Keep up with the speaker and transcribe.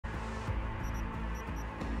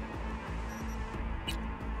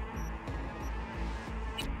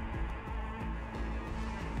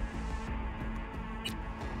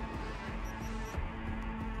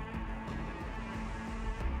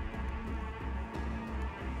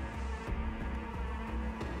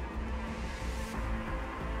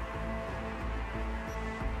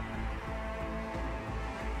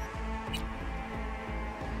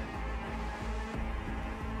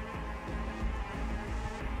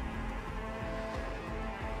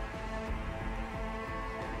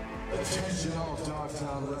Attention all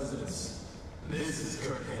Dogtown residents. This is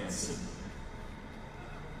Kirk Hansen.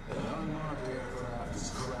 An unmarked aircraft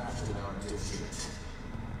has crashed in our district.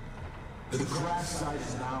 The crash site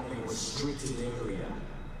is now a restricted area.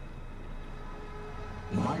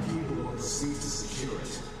 My people will proceed to secure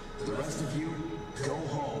it. The rest of you, go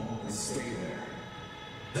home and stay there.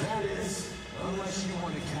 That is, unless you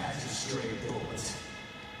want to catch a stray bullet.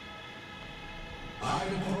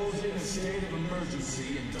 I'm imposing a state of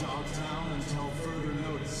emergency in Dogtown until further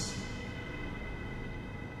notice.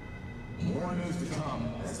 More news to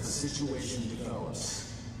come as the situation develops.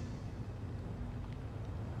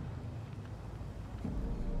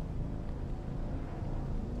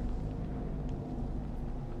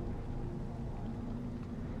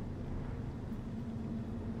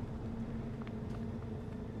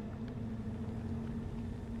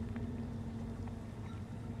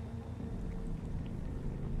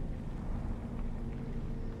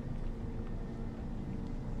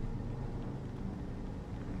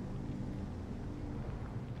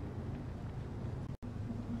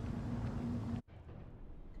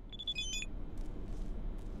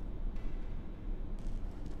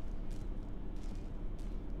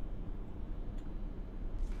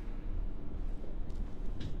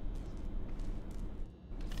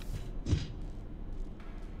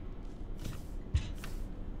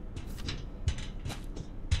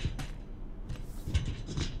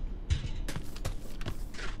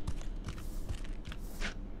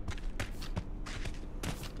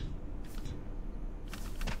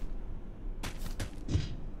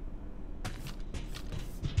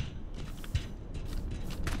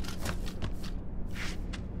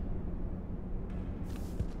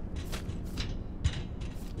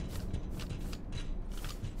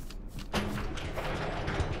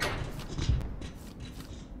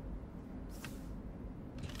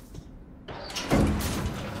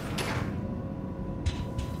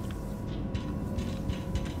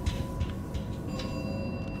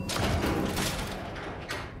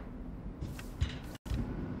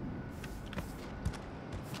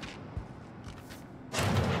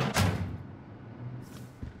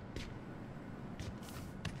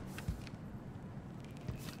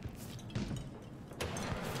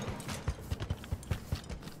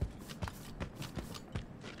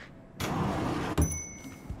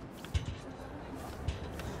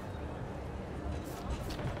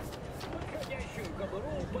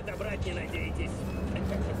 Подобрать не надейтесь.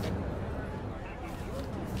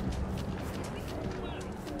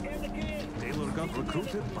 Taylor got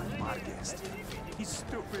recruited by Margest. He's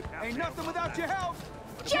stupid. Ain't nothing without your help.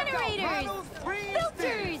 Generators,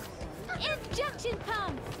 filters, injection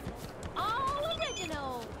pumps, all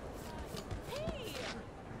original. Hey.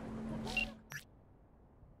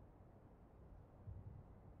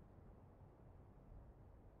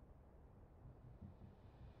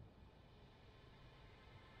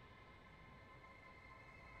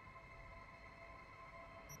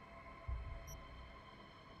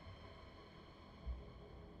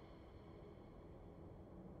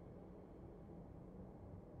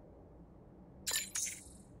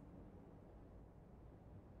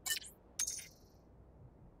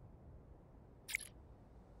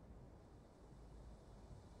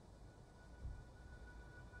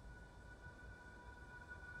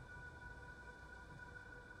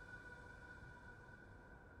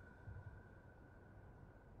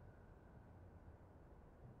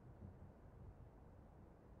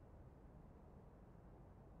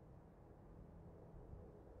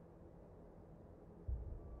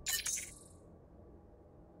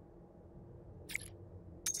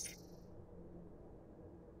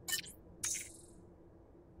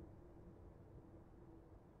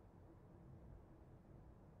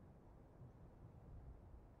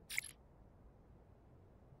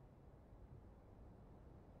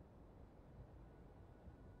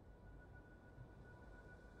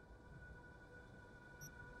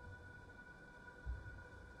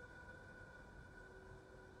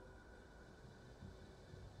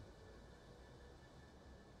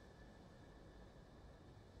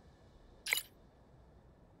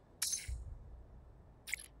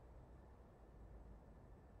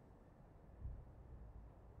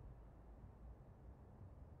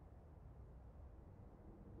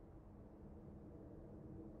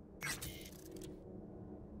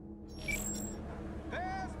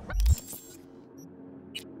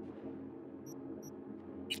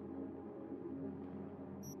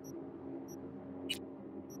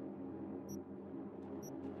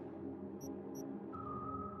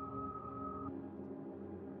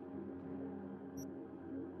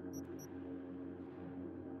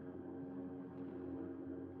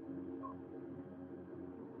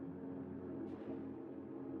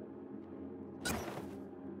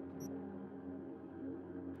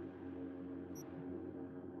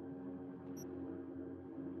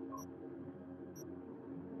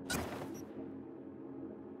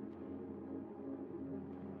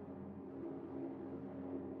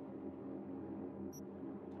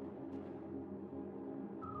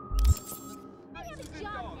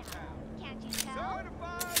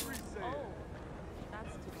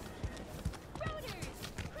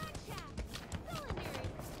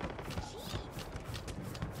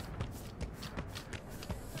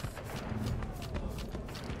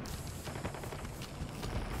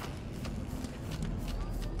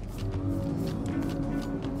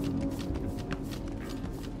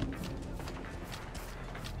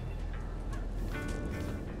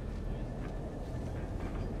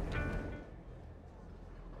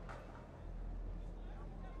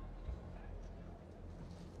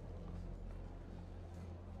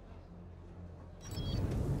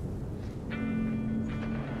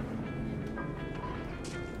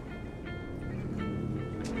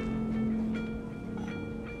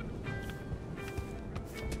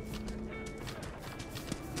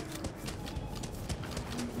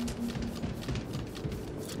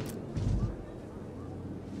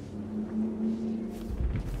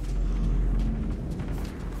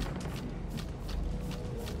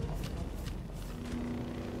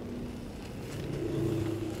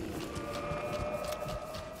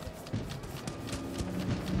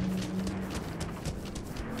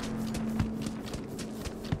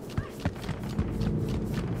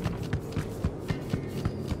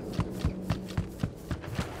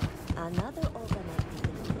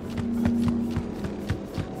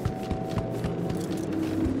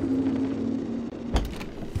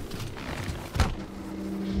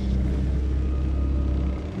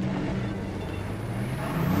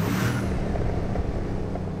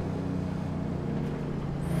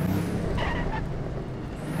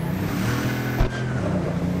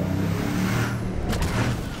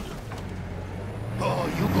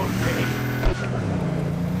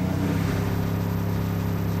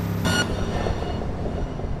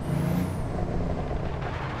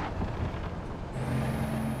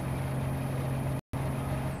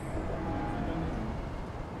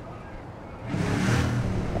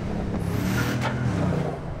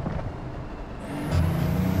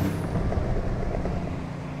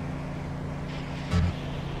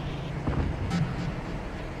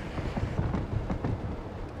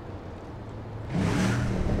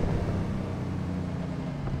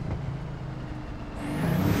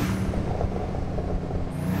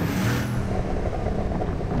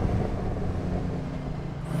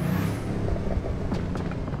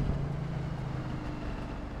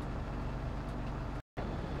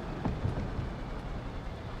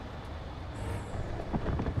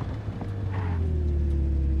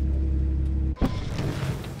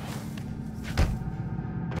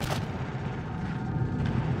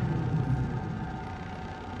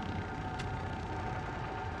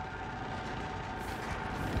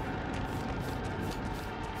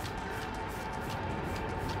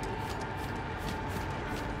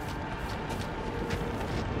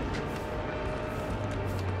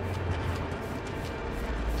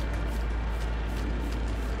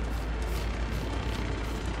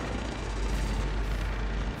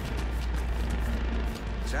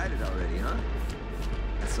 tried it already, huh?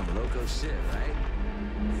 That's some loco shit, right?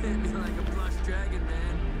 Hit me like a plush dragon,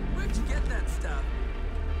 man. Where'd you get that stuff?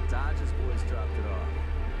 Dodge's boys dropped it off.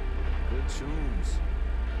 Good tunes.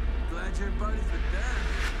 Glad you're buddies with them.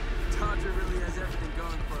 Dodger really has everything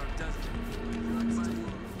going for him, doesn't he? Drug money,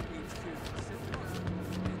 HQ Pacifica,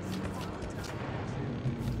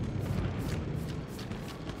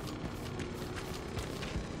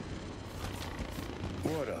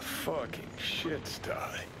 What a fucking shit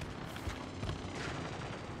sty.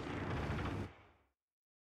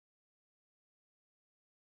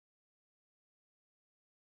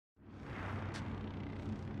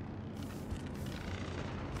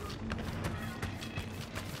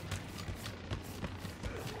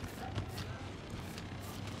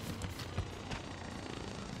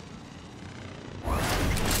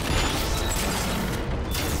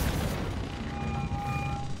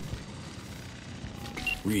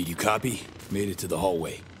 Reed, you copy? Made it to the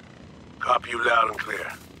hallway. Copy you loud and clear.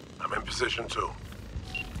 I'm in position too.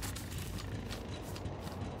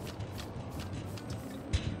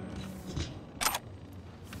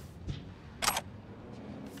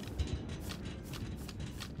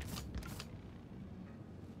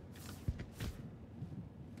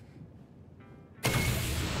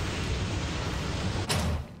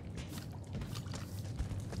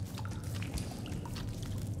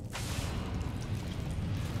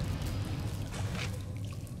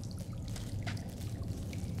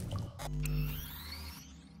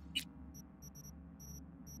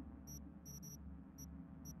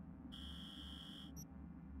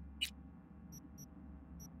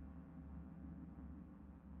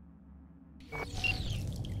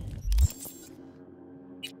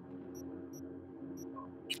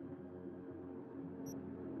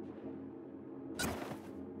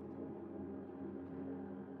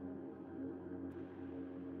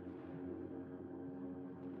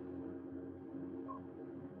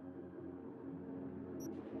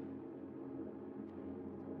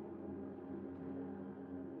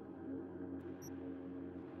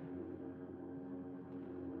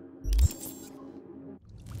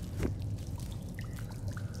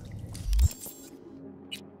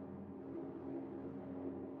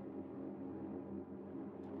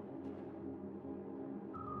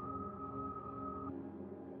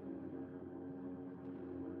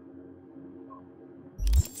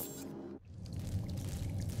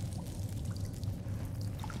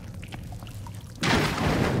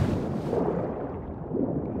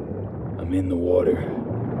 I'm in the water.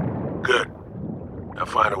 Good. Now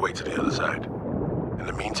find a way to the other side. In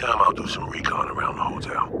the meantime, I'll do some recon around the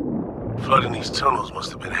hotel. Flooding these tunnels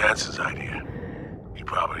must have been Hansen's idea. He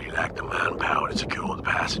probably lacked the manpower to secure all the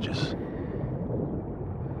passages.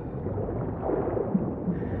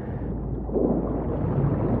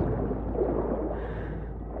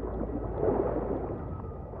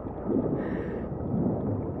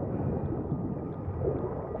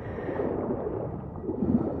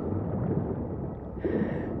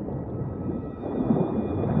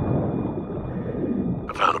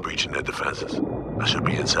 Breaching their defenses. I should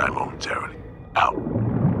be inside momentarily. Out.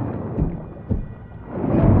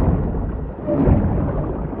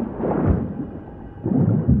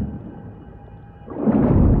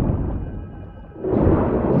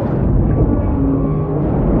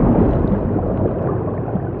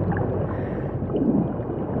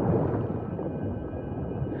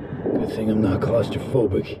 Good thing I'm not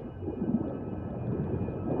claustrophobic.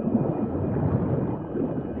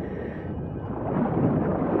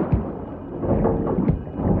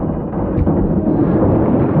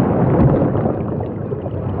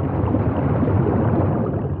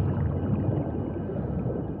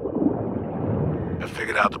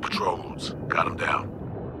 Out the patrol routes. Got them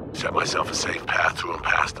down. Set myself a safe path through and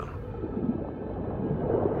past them.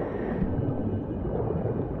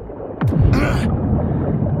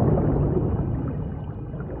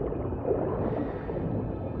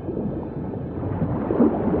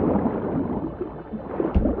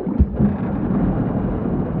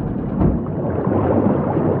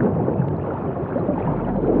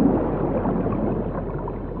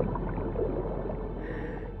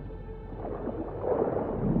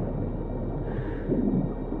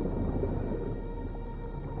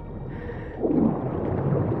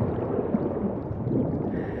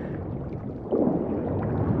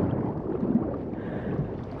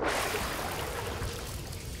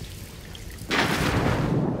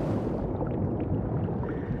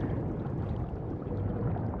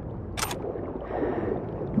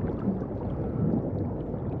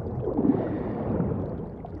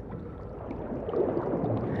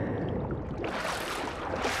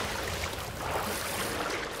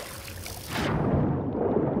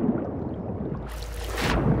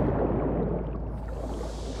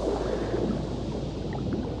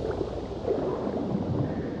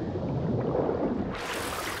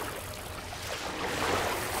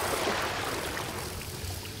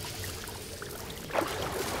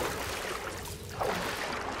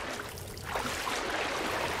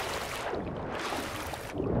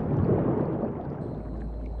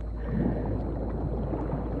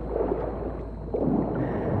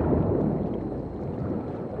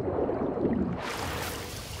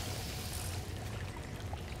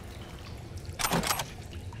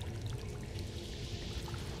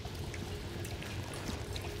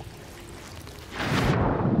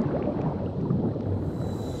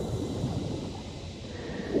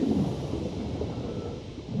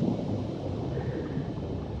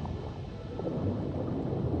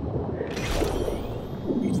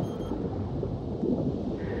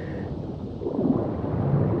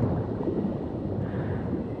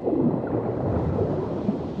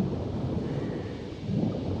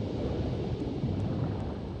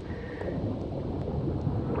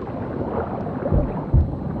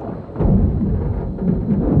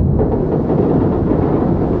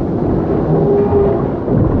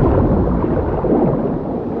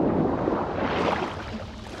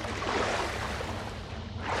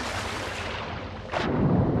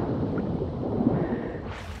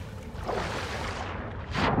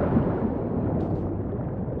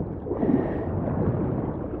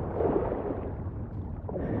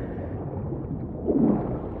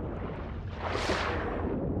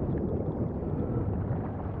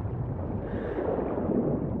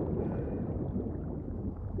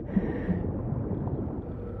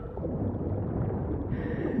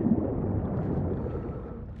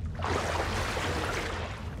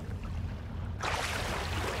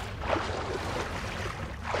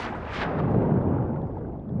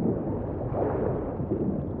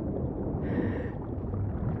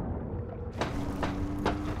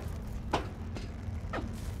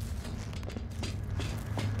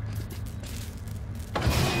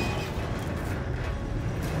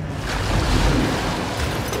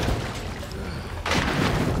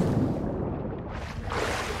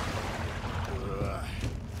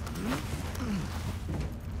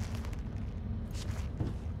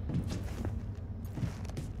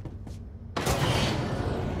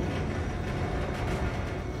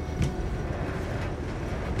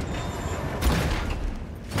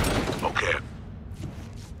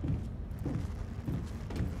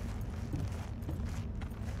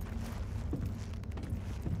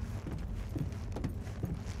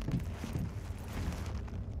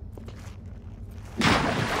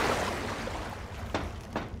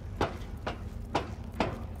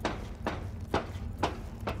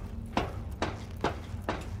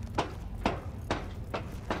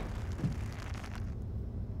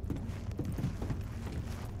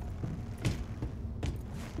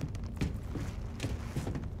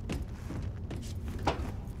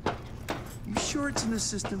 sure it's in the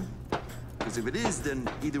system? Because if it is, then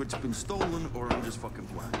either it's been stolen or I'm just fucking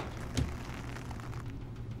blind.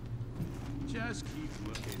 Just keep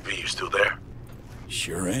looking. V, you still there?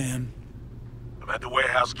 Sure am. I'm at the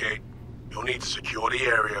warehouse gate. You'll need to secure the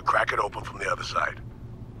area, crack it open from the other side.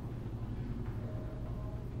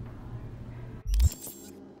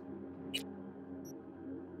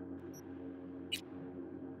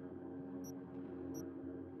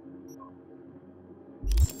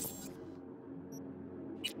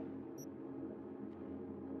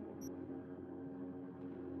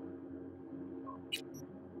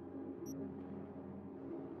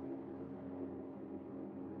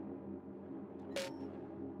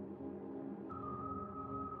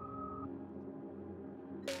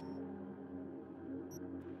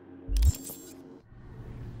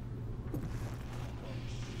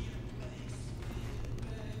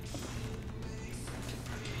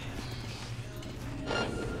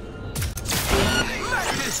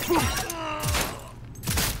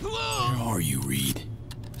 Where are you, Reed?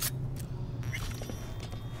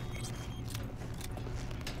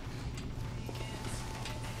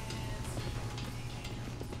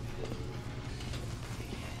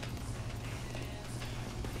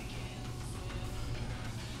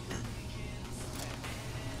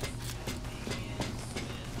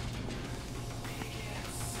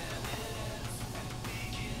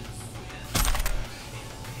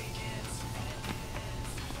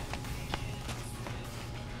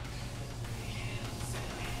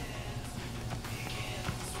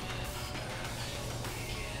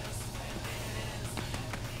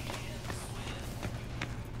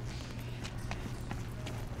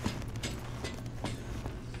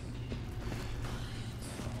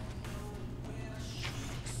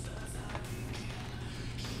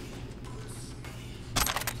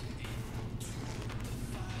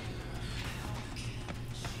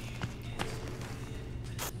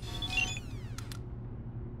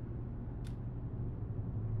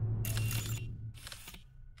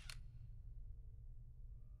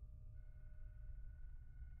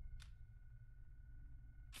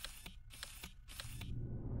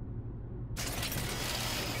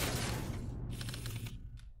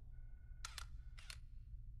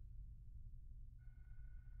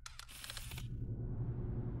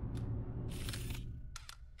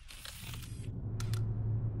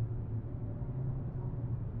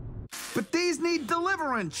 But these need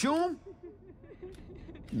delivering, chum.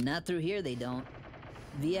 Not through here, they don't.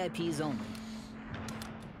 VIPs only.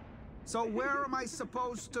 So where am I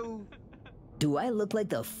supposed to? Do I look like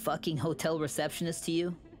the fucking hotel receptionist to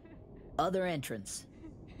you? Other entrance.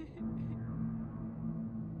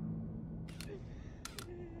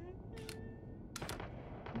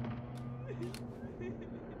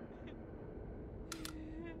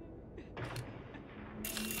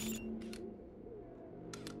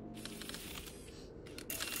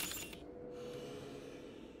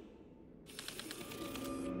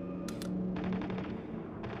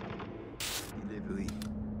 Delivery.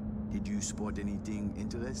 Did you spot anything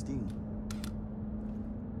interesting?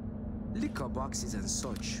 Liquor boxes and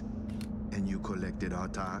such. And you collected our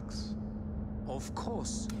tax? Of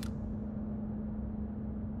course.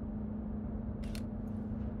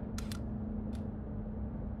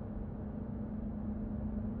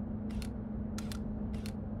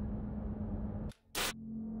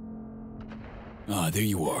 Ah, there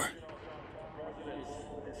you are.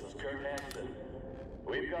 This is Kurt Hansen.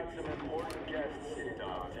 We've got some important guests in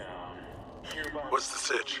Dogtown. Hereby What's the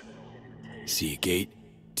sitch? See a gate?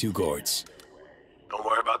 2 guards. Don't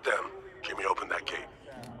worry about them. Jimmy opened that gate.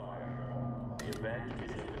 the event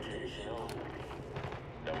is invitation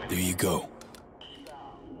only. There you go.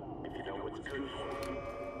 If you know what's good for you.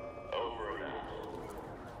 Over and out.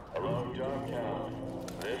 Hello, Dogtown.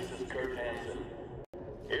 This is Kurt Hansen.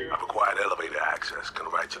 I've acquired elevator access. Gonna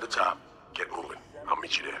ride to the top. Get moving. I'll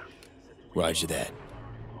meet you there. Roger that.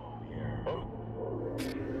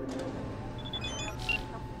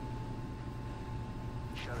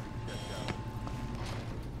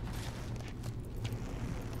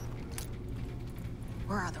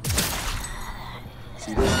 Where are those?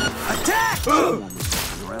 See this? Attack!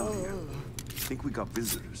 Around here. Think we got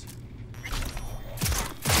visitors.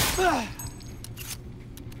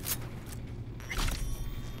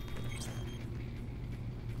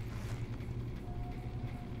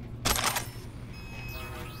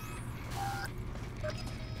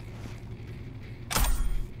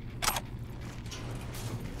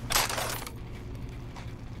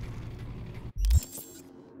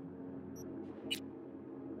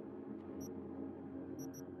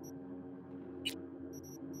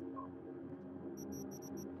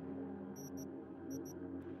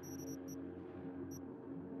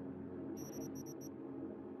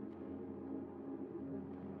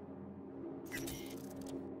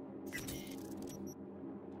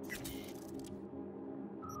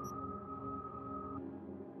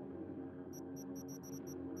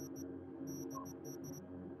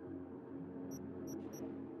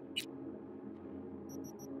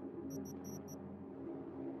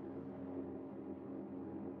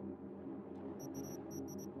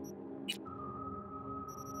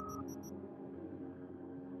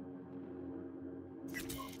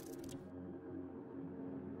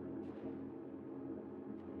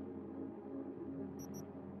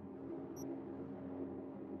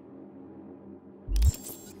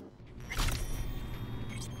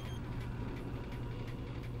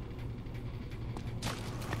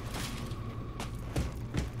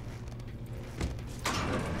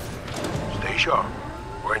 sharp.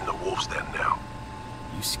 We're in the wolf's den now.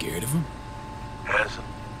 You scared of him? Hanson,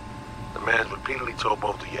 the man's repeatedly told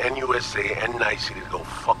both the NUSA and Night City to go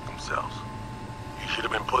fuck themselves. He should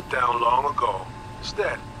have been put down long ago.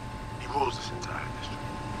 Instead, he rules this entire district.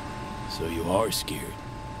 So you are scared?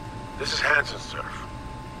 This is Hanson's turf.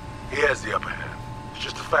 He has the upper hand. It's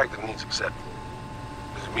just a fact that needs accepting.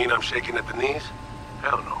 Does it mean I'm shaking at the knees?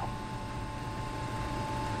 Hell no.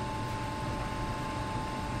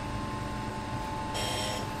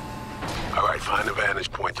 All right, find a vantage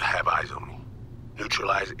point to have eyes on me.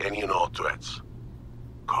 Neutralize any and all threats.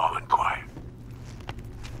 Calm and quiet.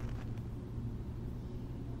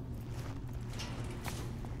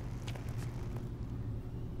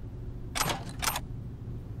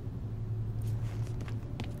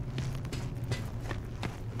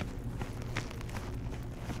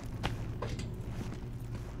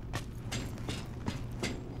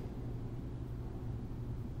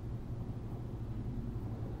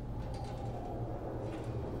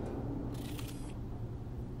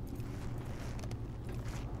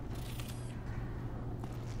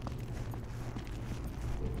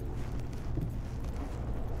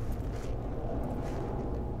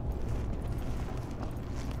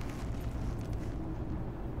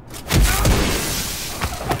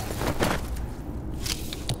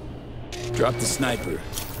 Dropped the sniper,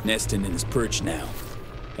 nesting in his perch now.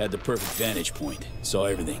 Had the perfect vantage point, saw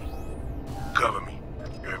everything. Cover me.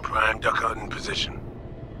 You're in prime duck hunting position.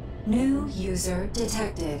 New user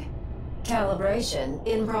detected. Calibration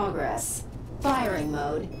in progress. Firing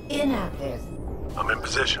mode inactive. I'm in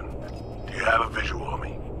position. Do you have a visual on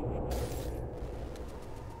me?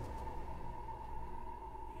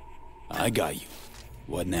 I got you.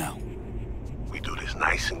 What now? We do this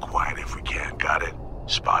nice and quiet if we can, got it?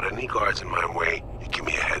 Spot any guards in my way, you give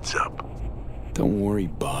me a heads up. Don't worry,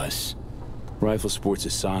 boss. Rifle sports a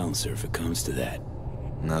silencer if it comes to that.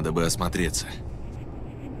 Надо бы осмотреться.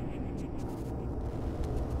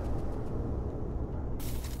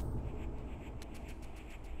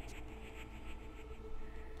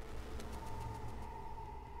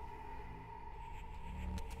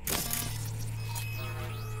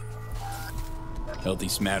 Healthy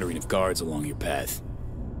smattering of guards along your path.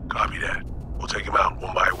 Copy that. We'll take them out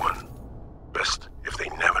one by one. Best if they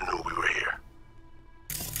never knew we were here.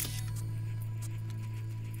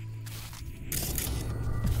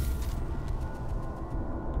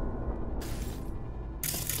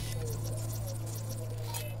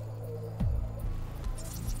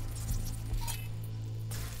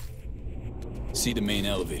 See the main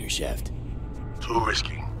elevator shaft. Too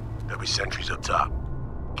risky. There'll be sentries up top.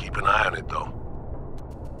 Keep an eye on it, though.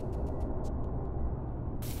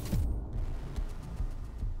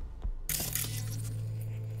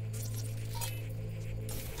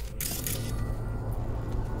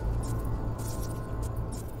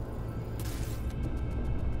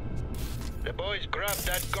 The boys grabbed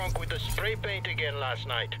that gunk with the spray paint again last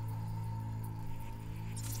night.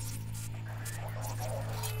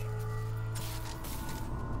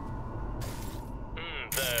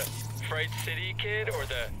 The Fright City kid or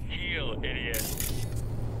the heel idiot?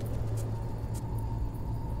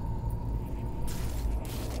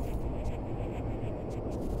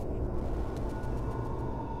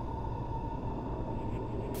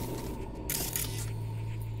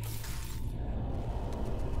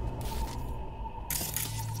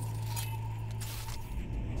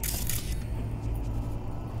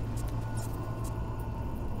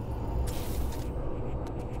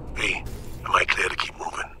 Am I clear to keep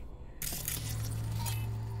moving?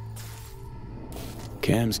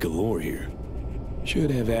 Cams galore here.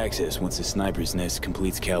 Should have access once the sniper's nest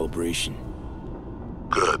completes calibration.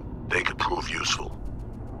 Good. They could prove useful.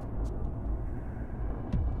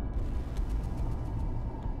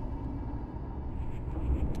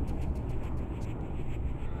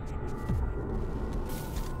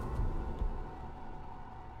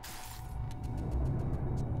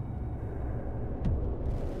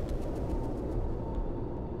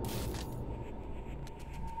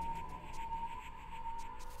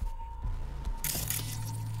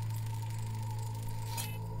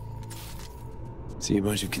 See a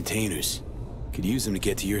bunch of containers. Could use them to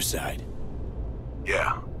get to your side.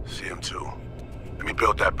 Yeah, see him too. Let me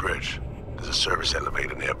build that bridge. There's a service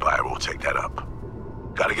elevator nearby. We'll take that up.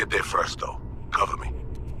 Gotta get there first, though. Cover me.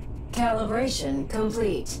 Calibration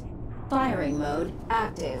complete. Firing mode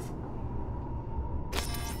active.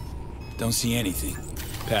 Don't see anything.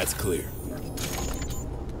 Path's clear.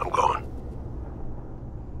 I'm going.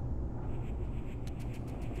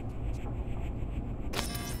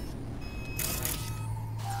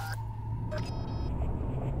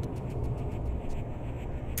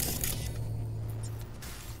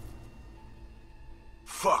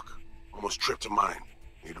 Almost tripped a mine.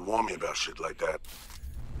 You'd warn me about shit like that.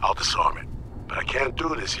 I'll disarm it. But I can't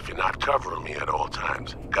do this if you're not covering me at all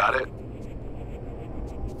times. Got it?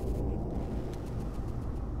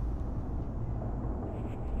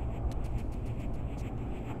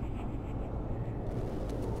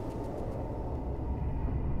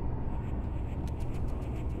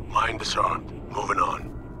 Mine disarmed. Moving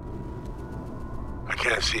on. I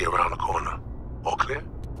can't see around the corner. All clear?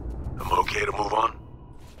 I'm okay to move on?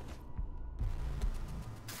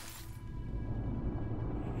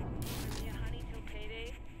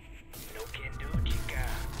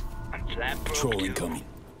 Patrol incoming.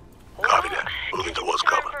 Copy that. Moving towards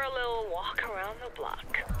cover. For a little walk around the block.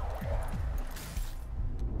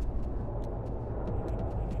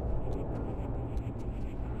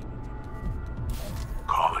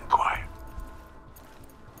 Calm and quiet.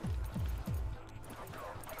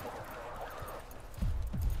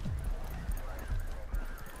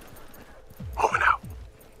 Moving out.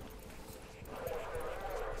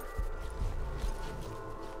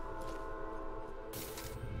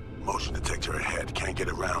 Motion detector ahead. Can't get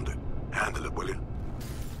around it. Handle it, will you?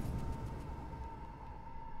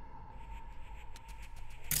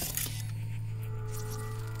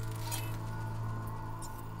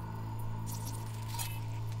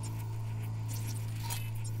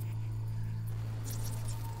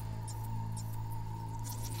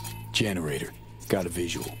 Generator. Got a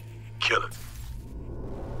visual. Kill it.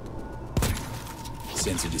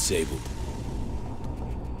 Sensor disabled.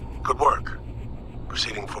 Good work.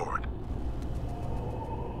 Proceeding forward.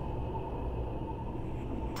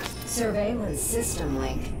 Surveillance system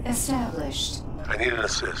link established. I need an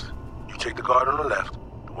assist. You take the guard on the left.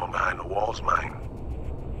 The one behind the wall's mine.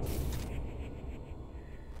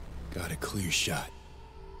 Got a clear shot.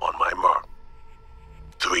 On my mark.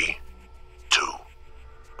 3, 2,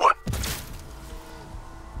 1.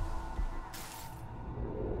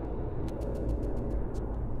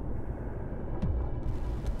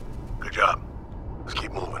 Good job. Let's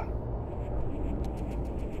keep moving.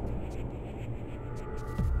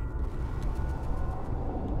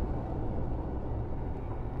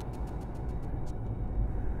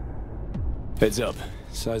 Heads up.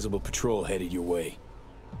 Sizable patrol headed your way.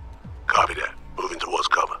 Copy that. Moving towards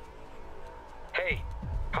cover. Hey,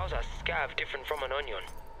 how's a scav different from an onion?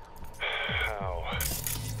 How?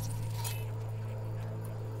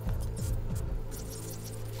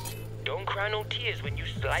 Don't cry no tears when you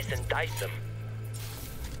slice and dice them.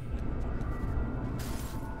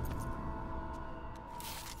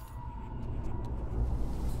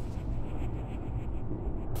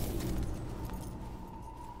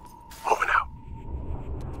 Moving out.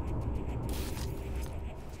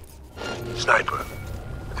 Sniper.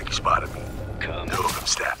 I think he spotted me. Come. Two of them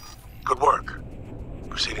stat. Good work.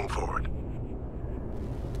 Proceeding forward.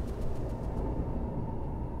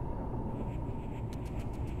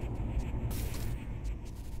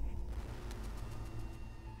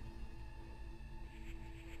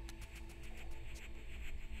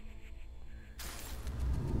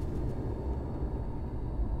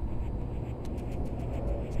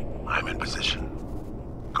 I'm in position.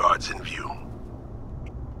 Guards in view.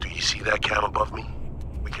 Do you see that cam above me?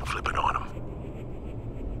 We can flip it on him.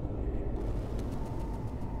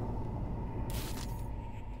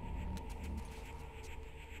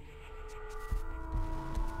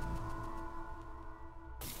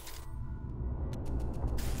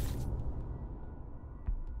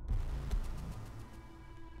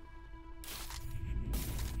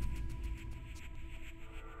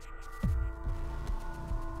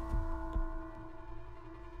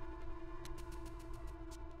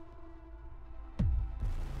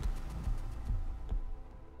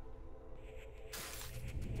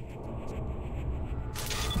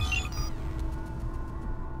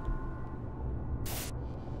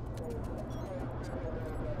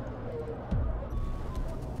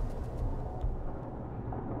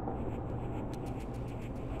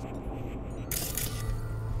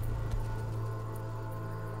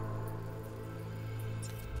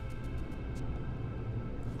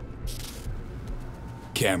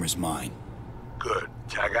 Camera's mine. Good.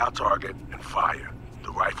 Tag our target and fire.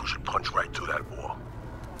 The rifle should punch right through that wall.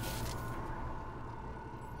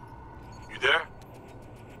 You there?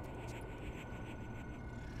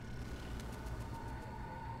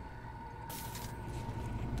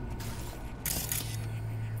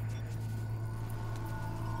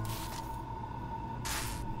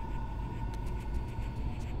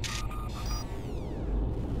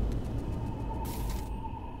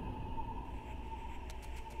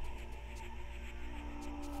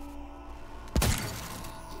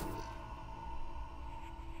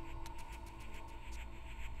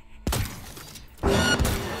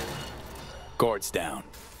 Guards down.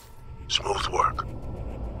 Smooth work.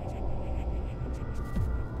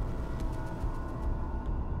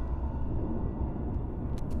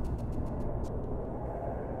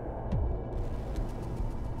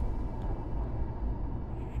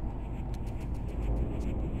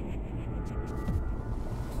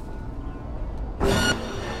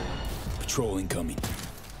 Patrol incoming.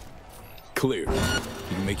 Clear. You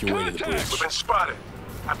can make your way to the bridge. We've been spotted.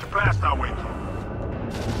 Have to blast our way through.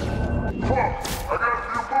 Fuck! I got a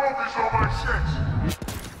few bogeys on my six.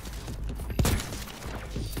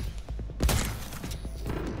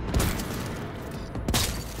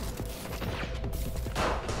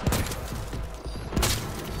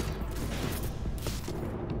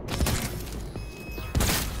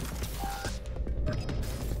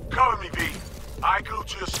 Cover me, V. I glued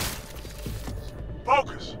to your...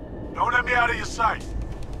 Focus. Don't let me out of your sight.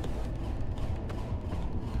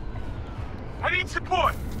 I need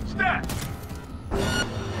support. Stat.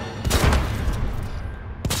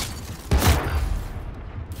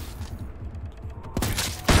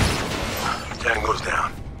 Tango's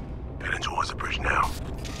down. Heading towards the bridge now.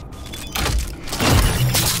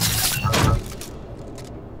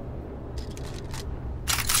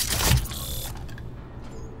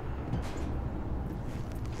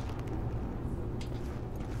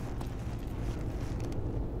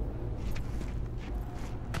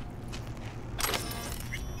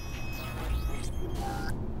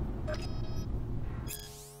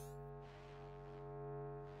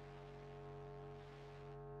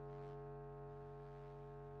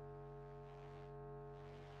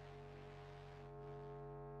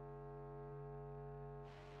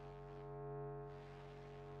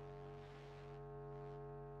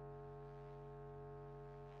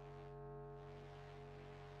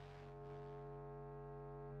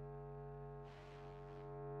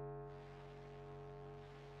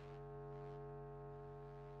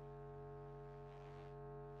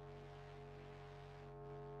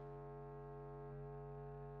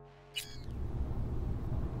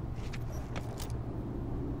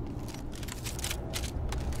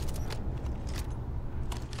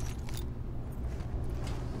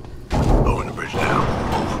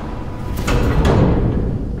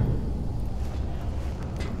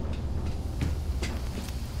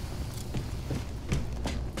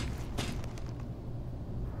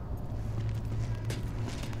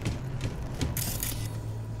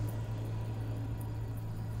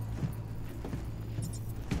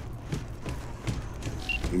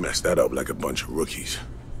 We messed that up like a bunch of rookies.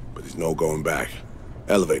 But there's no going back.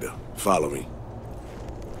 Elevator, follow me.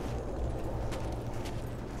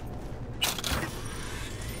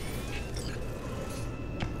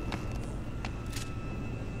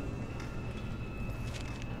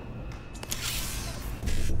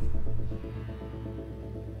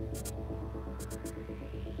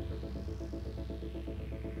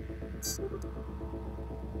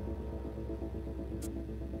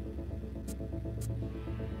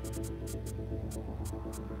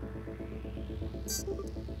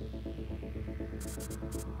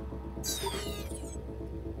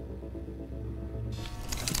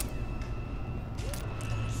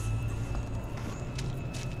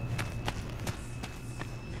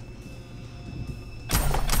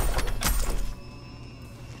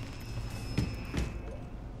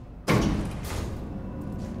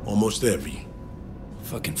 Almost there, V.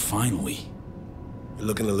 Fucking finally. You're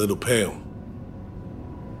looking a little pale.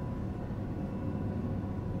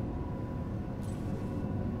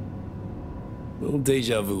 Little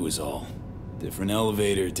deja vu is all. Different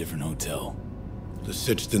elevator, different hotel. The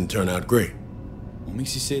sitch didn't turn out great. What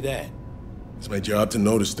makes you say that? It's my job to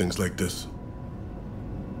notice things like this.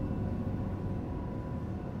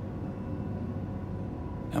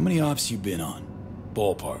 How many ops you been on?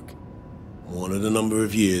 Ballpark. One of the number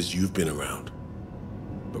of years you've been around.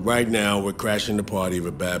 But right now, we're crashing the party of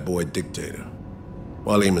a bad boy dictator,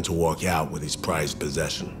 while aiming to walk out with his prized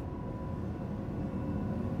possession.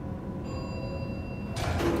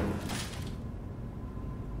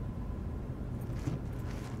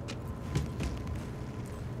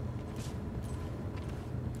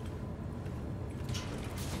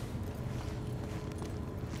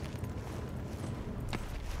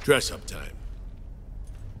 Dress-up time.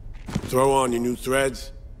 Throw on your new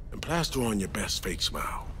threads, and plaster on your best fake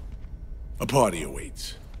smile. A party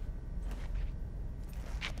awaits.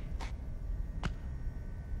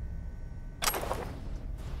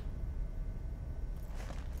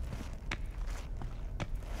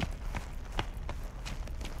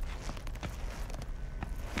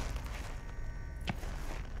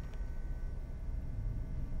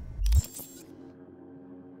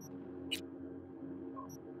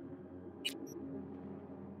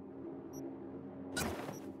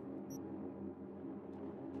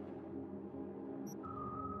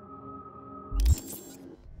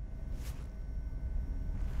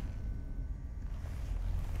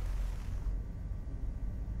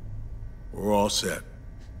 We're all set.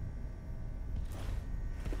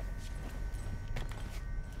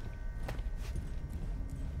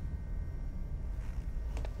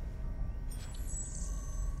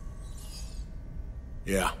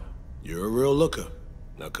 Yeah, you're a real looker.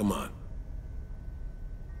 Now come on.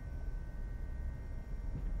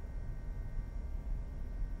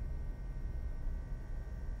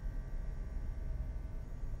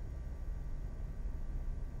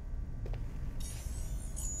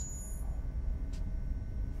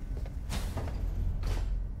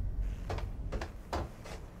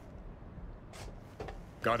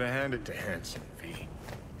 Gotta hand it to Hansen, V.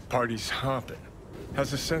 Party's hopping.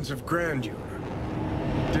 Has a sense of grandeur.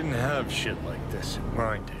 Didn't have shit like this in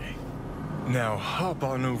my day. Now hop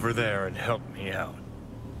on over there and help me out.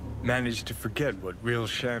 Managed to forget what real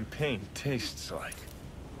champagne tastes like.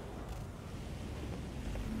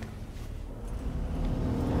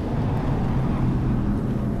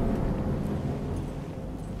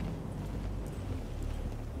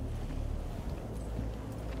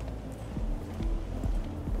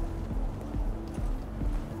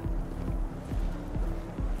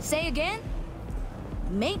 Say again?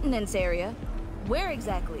 Maintenance area? Where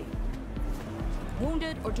exactly?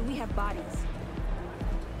 Wounded, or do we have bodies?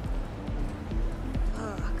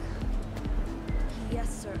 Fuck. Yes,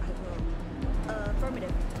 sir, I will.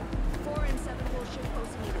 Affirmative. 4 and 7 will shift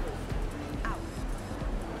post immediately. Out.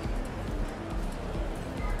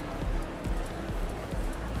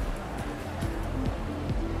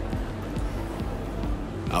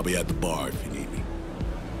 I'll be at the bar if you need me.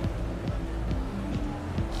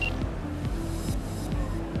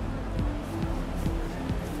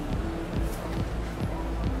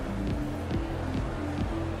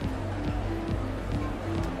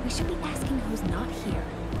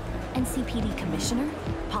 NCPD commissioner?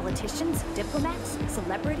 Politicians? Diplomats?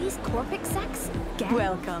 Celebrities? Corp execs? Gang?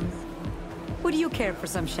 Welcome. Would you care for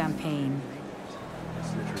some champagne?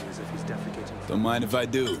 It's literally as if he's defecating. Don't mind if I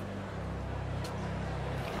do.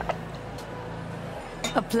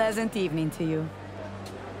 A pleasant evening to you.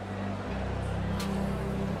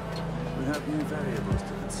 We have new variables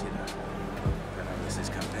to consider. This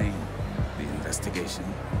campaign, the investigation.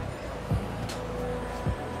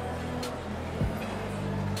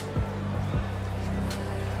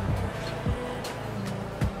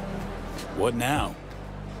 What now?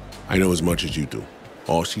 I know as much as you do.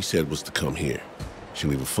 All she said was to come here.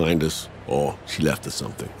 She'll either find us, or she left us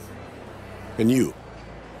something. And you,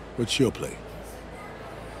 what's your play?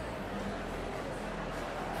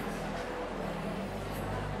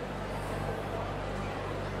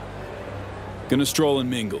 Gonna stroll and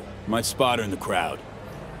mingle. Might spot her in the crowd.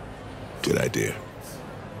 Good idea.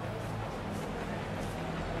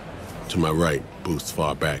 To my right, booth's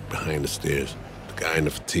far back, behind the stairs. The guy in the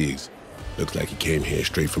fatigues. Looks like he came here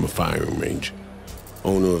straight from a firing range.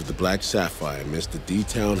 Owner of the Black Sapphire, Mr.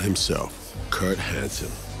 D-Town himself, Kurt Hansen.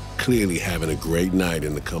 Clearly having a great night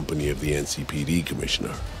in the company of the NCPD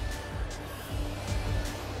commissioner.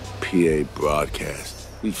 PA broadcast.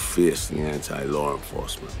 We fiercely anti-law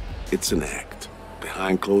enforcement. It's an act.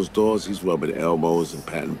 Behind closed doors, he's rubbing elbows and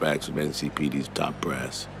patting backs of NCPD's top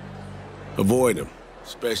brass. Avoid him,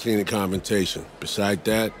 especially in a confrontation. Beside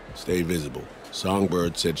that, stay visible.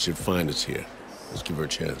 Songbird said she'd find us here. Let's give her a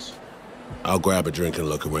chance. I'll grab a drink and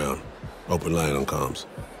look around. Open line on comms.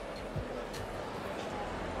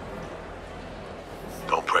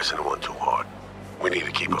 Don't press anyone too hard. We need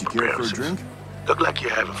to keep up appearances. For a drink? Look like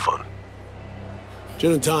you're having fun.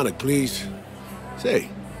 Gin and tonic, please. Say,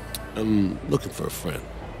 I'm looking for a friend.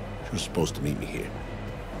 She was supposed to meet me here.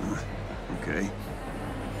 Okay.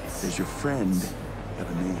 Does your friend have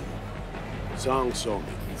a name? Song Somi.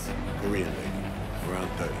 Korean lady. Around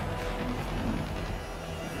 30.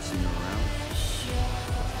 Seen her around?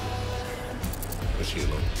 Was she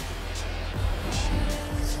alone?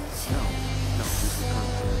 No, she's with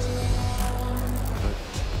Kurt. But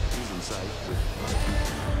he's inside with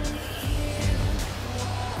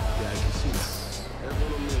yeah, I can see that.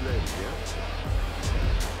 Everyone on the leg, yeah?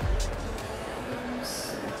 As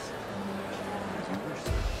you wish,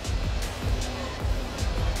 sir.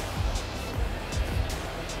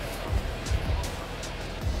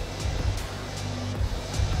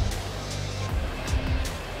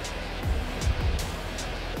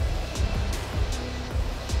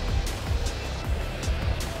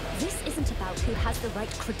 Who has the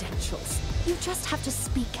right credentials. You just have to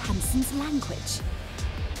speak Hansen's language.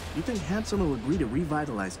 You think Hansen will agree to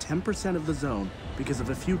revitalize 10% of the zone because of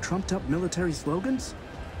a few trumped-up military slogans?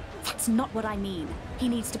 That's not what I mean. He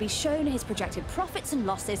needs to be shown his projected profits and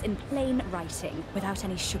losses in plain writing, without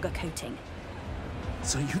any sugarcoating.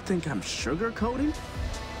 So you think I'm sugarcoating?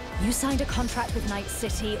 You signed a contract with Night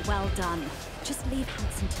City, well done. Just leave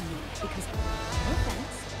Hanson to me, because, no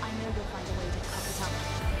offense, I know you'll find a way to cover it up.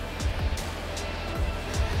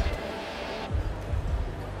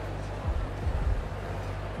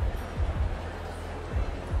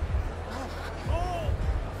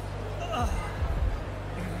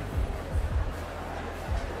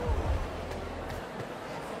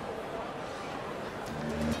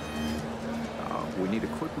 We need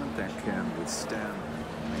equipment that can withstand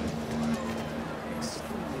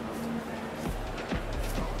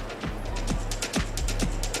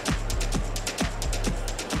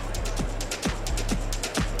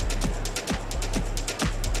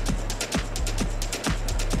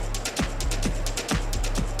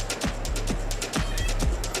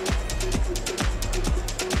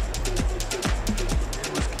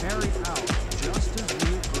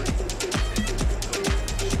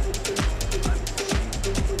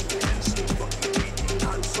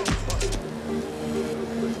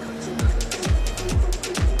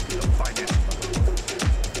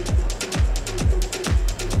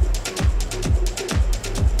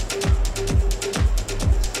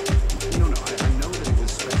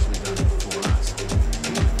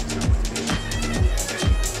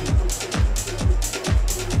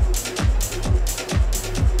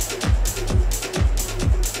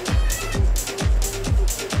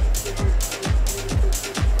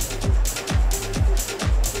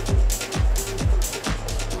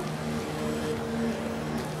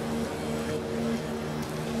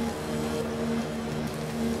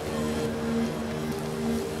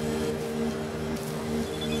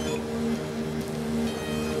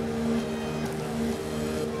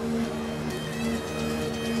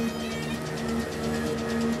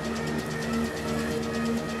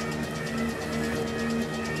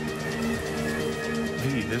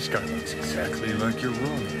This guy looks exactly like your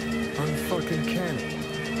room. Unfucking canny.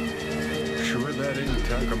 Sure that ain't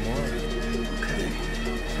Takamura? Okay,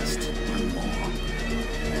 just one more.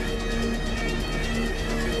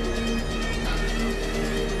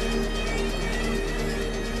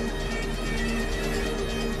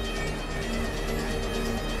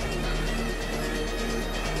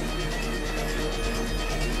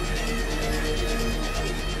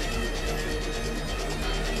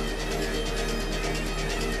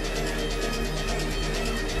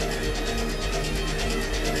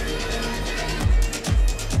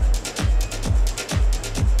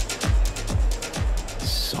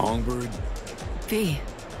 Songbird? V,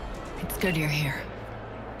 it's good you're here.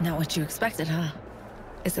 Not what you expected, huh?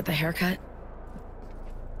 Is it the haircut?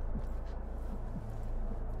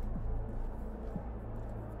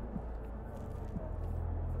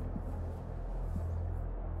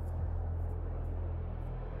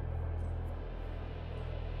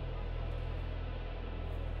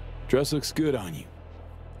 Dress looks good on you.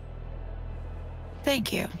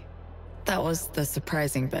 Thank you. That was the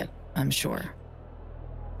surprising bit, I'm sure.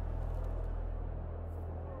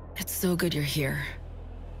 It's so good you're here.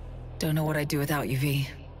 Don't know what I'd do without you, V.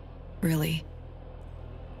 Really.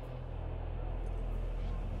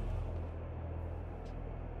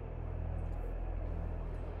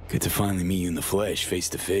 Good to finally meet you in the flesh, face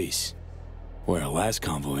to face. Where our last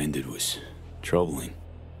convo ended was troubling.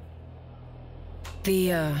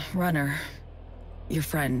 The, runner, your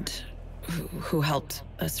friend, who helped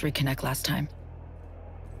us reconnect last time.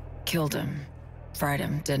 Killed him, fried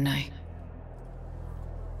him, didn't I?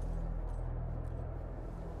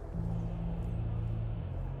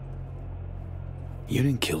 You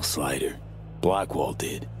didn't kill Slider. Blackwall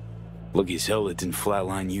did. Lucky as hell it didn't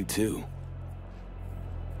flatline you too.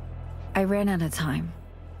 I ran out of time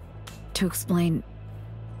to explain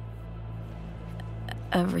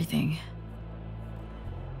everything.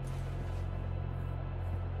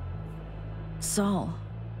 Saul,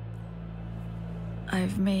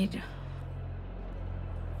 I've made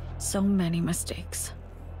so many mistakes.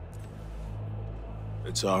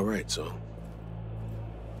 It's all right, son.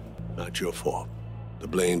 Not your fault. The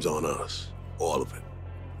blame's on us. All of it.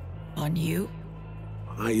 On you?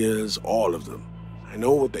 Myers, all of them. I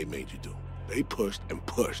know what they made you do. They pushed and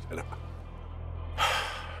pushed, and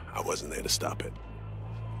I wasn't there to stop it.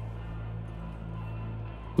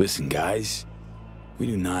 Listen, guys. We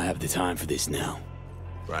do not have the time for this now.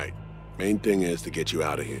 Right. Main thing is to get you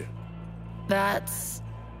out of here. That's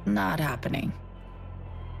not happening.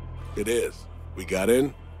 It is. We got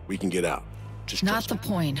in, we can get out. Just not the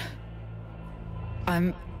point.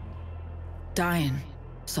 I'm dying,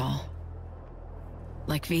 Saul.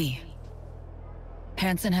 Like V.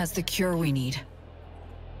 Hanson has the cure we need.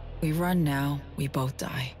 We run now, we both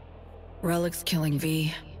die. Relic's killing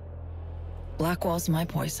V. Blackwall's my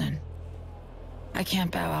poison. I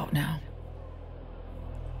can't bow out now.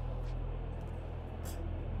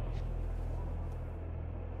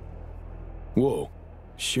 Whoa,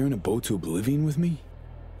 sharing a boat to oblivion with me?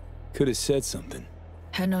 Could have said something.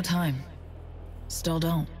 Had no time. Still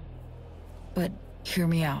don't. But hear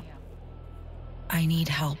me out. I need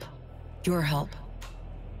help. Your help.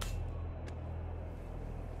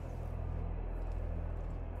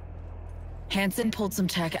 Hansen pulled some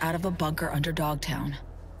tech out of a bunker under Dogtown.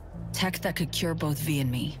 Tech that could cure both V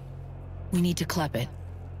and me. We need to clep it.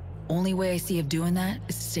 Only way I see of doing that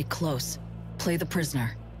is to stay close. Play the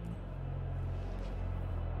prisoner.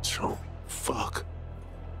 So, fuck.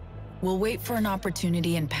 We'll wait for an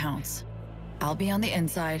opportunity and pounce. I'll be on the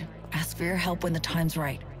inside. Ask for your help when the time's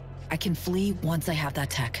right. I can flee once I have that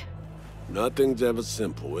tech. Nothing's ever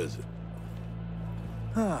simple, is it?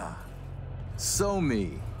 Ah. So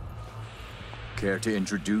me. Care to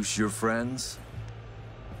introduce your friends?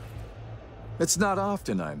 It's not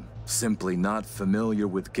often I'm simply not familiar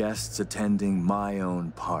with guests attending my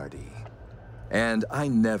own party. And I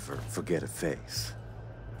never forget a face.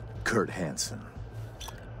 Kurt Hansen.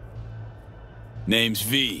 Name's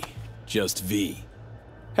V. Just V.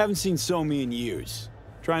 Haven't seen Somi in years.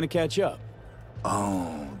 Trying to catch up.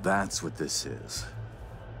 Oh, that's what this is.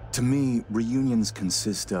 To me, reunions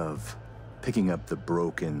consist of picking up the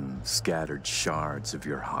broken, scattered shards of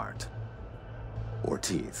your heart. Or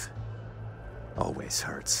teeth. Always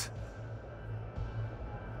hurts.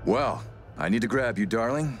 Well, I need to grab you,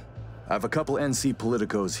 darling. I have a couple NC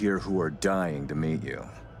politicos here who are dying to meet you.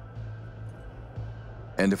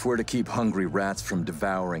 And if we're to keep hungry rats from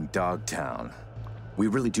devouring Dogtown, we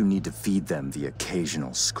really do need to feed them the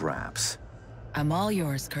occasional scraps. I'm all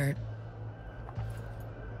yours, Kurt.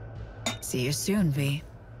 See you soon, V.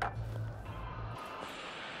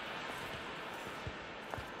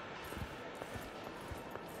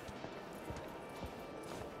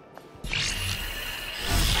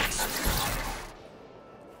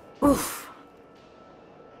 Oof.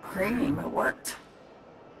 Cream, it worked.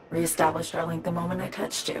 Reestablished our link the moment I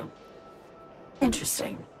touched you.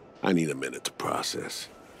 Interesting. I need a minute to process.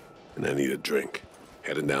 And I need a drink.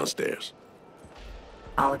 Heading downstairs.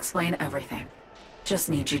 I'll explain everything. Just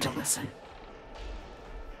need you to listen.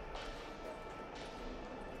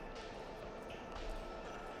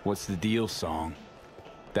 What's the deal, Song?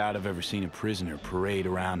 Doubt I've ever seen a prisoner parade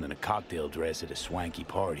around in a cocktail dress at a swanky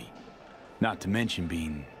party. Not to mention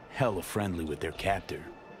being hella friendly with their captor.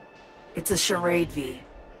 It's a charade, V.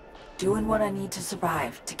 Doing what I need to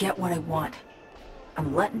survive, to get what I want.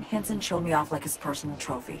 I'm letting Hansen show me off like his personal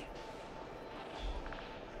trophy.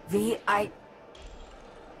 V, I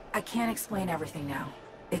can't explain everything now.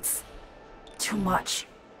 It's too much.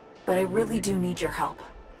 But I really do need your help.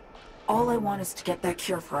 All I want is to get that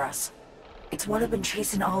cure for us. It's what I've been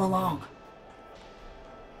chasing all along.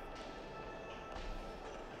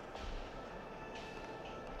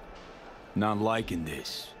 Not liking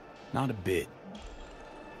this. Not a bit.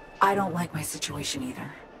 I don't like my situation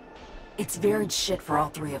either. It's very shit for all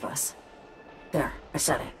three of us. There, I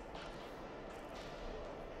said it.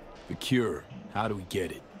 The cure. How do we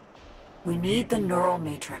get it? We need the neural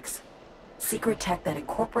matrix. Secret tech that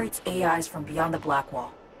incorporates AIs from beyond the Black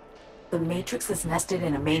Wall. The matrix is nested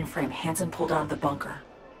in a mainframe Hansen pulled out of the bunker.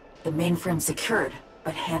 The mainframe's secured,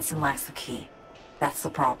 but Hansen lacks the key. That's the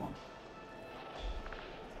problem.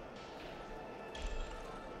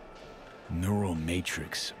 Neural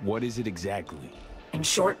matrix. What is it exactly? In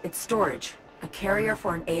short, it's storage. A carrier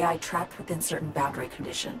for an AI trapped within certain boundary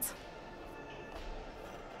conditions.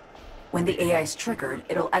 When the AI is triggered,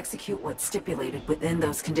 it'll execute what's stipulated within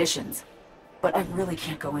those conditions. But I really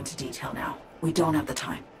can't go into detail now. We don't have the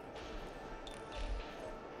time.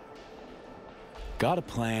 Got a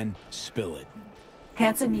plan, spill it.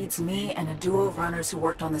 Hansen needs me and a duo of runners who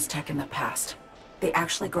worked on this tech in the past. They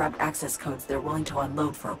actually grabbed access codes they're willing to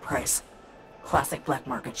unload for a price. Classic black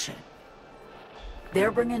market shit.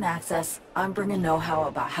 They're bringing access, I'm bringing know-how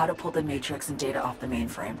about how to pull the matrix and data off the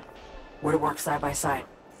mainframe. We're to work side by side,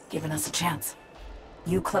 giving us a chance.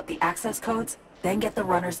 You clip the access codes, then get the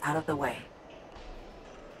runners out of the way.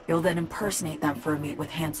 You'll then impersonate them for a meet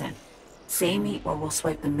with Hansen. Same meet where we'll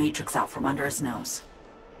swipe the matrix out from under his nose.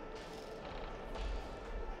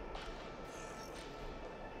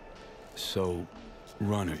 So,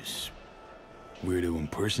 runners. We're to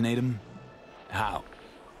impersonate them? How?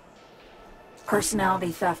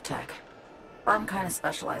 Personality theft tech. Firm kind of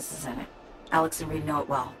specializes in it. Alex and Reed know it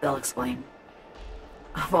well. They'll explain.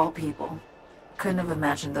 Of all people, couldn't have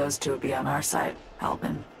imagined those two would be on our side,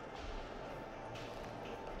 helping.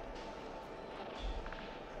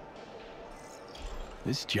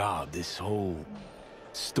 This job, this whole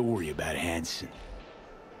Story about Hanson.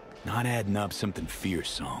 Not adding up something fierce,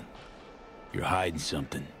 song. You're hiding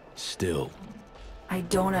something, still. I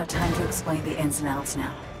don't have time to explain the ins and outs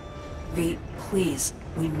now. V, please,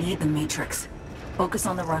 we need the Matrix. Focus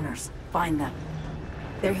on the runners. Find them.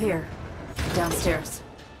 They're here. Downstairs.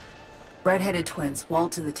 Red-headed twins,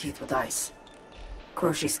 walled to the teeth with ice.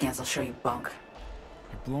 Grocery scans will show you bunk.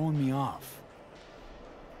 You're blowing me off.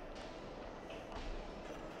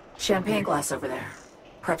 Champagne glass over there.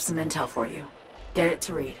 Prep some intel for you. Get it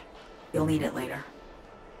to read. You'll need it later.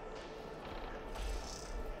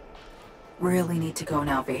 Really need to go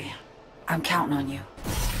now, V. I'm counting on you.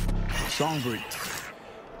 Songbird.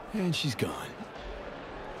 And she's gone.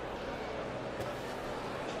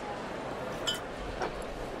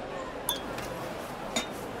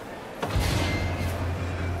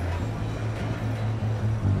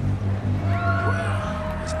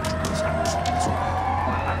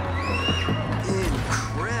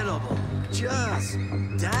 Incredible. Just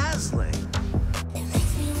dazzling.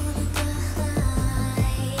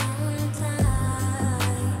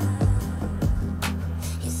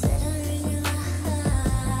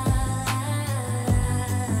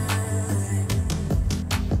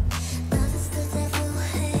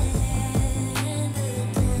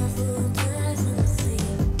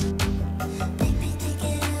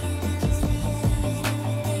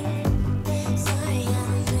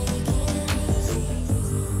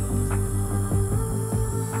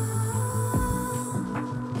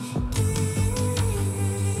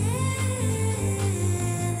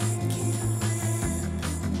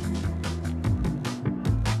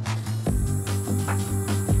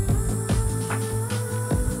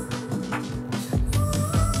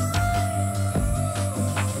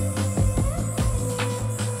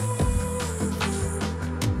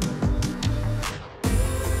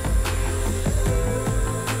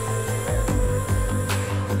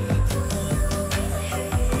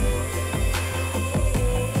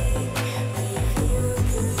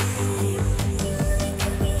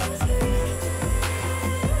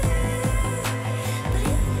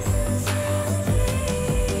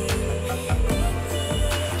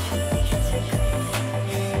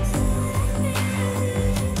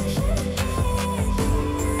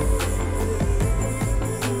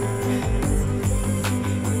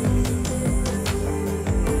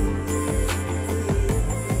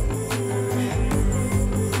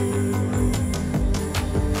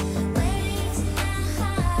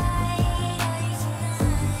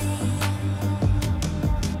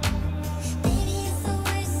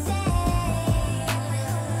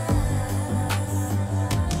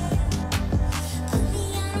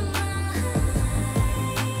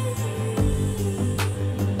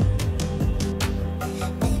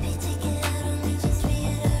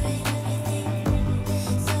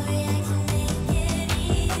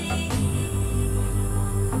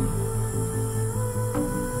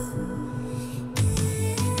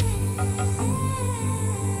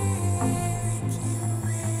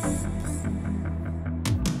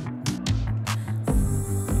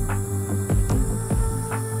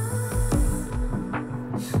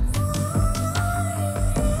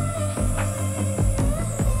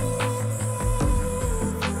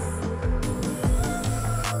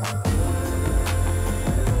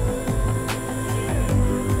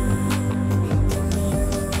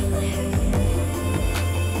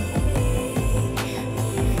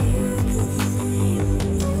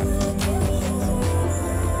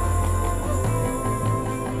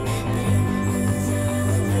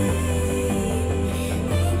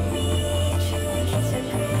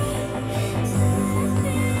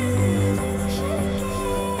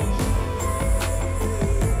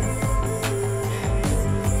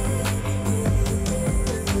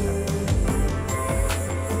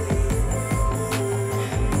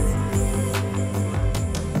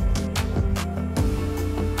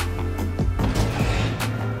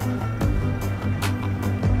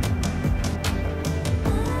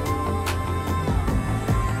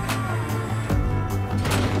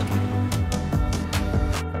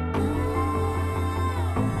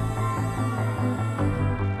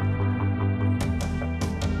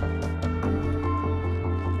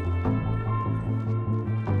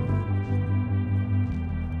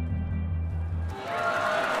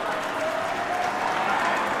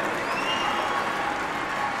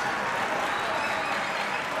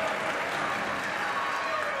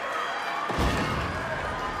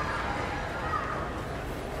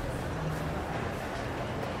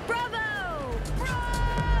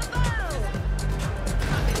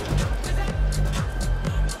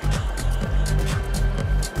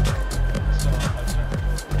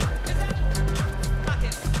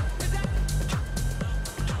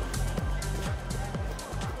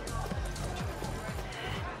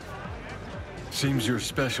 Seems your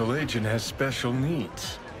special agent has special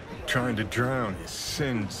needs, trying to drown his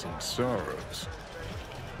sins and sorrows.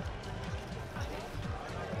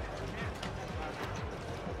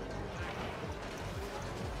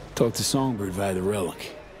 Talk to Songbird via the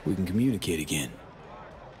relic. We can communicate again.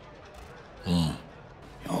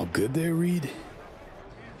 All good there, Reed?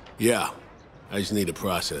 Yeah. I just need to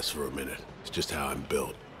process for a minute. It's just how I'm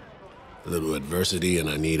built. A little adversity and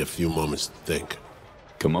I need a few moments to think.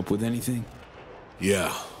 Come up with anything?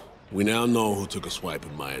 Yeah. We now know who took a swipe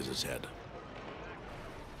at Myers' head.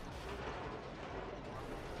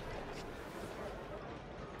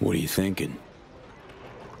 What are you thinking?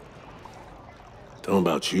 Don't know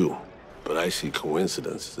about you, but I see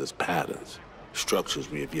coincidences as patterns.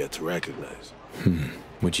 Structures we have yet to recognize.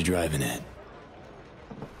 What you driving at?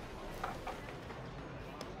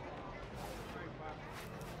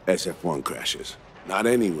 SF-1 crashes. Not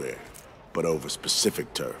anywhere, but over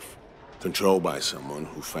specific turf. Controlled by someone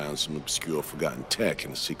who found some obscure forgotten tech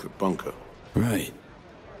in a secret bunker. Right.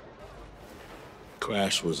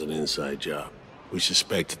 Crash was an inside job. We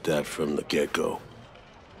suspected that from the get-go.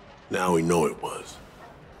 Now we know it was.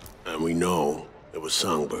 And we know it was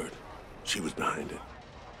Songbird. She was behind it.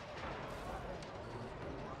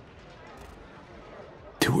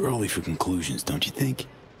 Too early for conclusions, don't you think?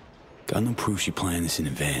 Got no proof she planned this in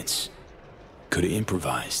advance. Could've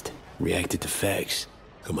improvised, reacted to facts.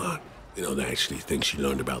 Come on, you don't actually think she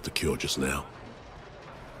learned about the cure just now?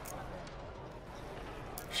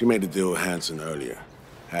 She made a deal with Hansen earlier.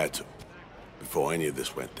 Had to. Before any of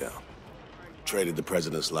this went down. Traded the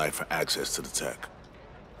president's life for access to the tech.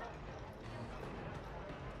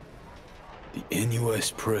 The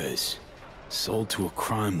NUS Prez, sold to a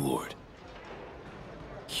crime lord.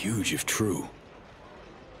 Huge if true.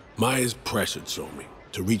 Myers pressured Somi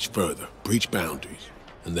to reach further, breach boundaries,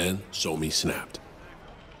 and then Somi snapped.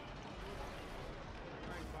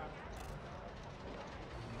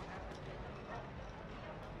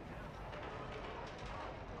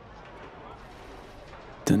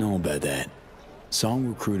 Don't know about that. Song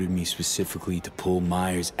recruited me specifically to pull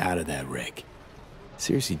Myers out of that wreck.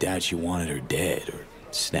 Seriously doubt she wanted her dead or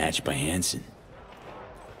snatched by Hansen.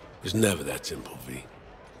 It's never that simple, V.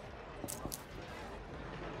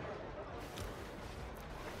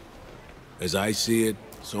 As I see it,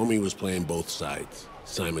 Somi was playing both sides,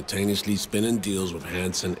 simultaneously spinning deals with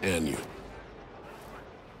Hansen and you.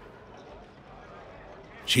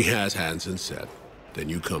 She has Hansen set, then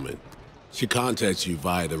you come in. She contacts you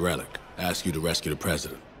via the relic, asks you to rescue the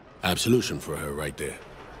president. Absolution for her right there.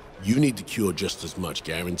 You need to cure just as much,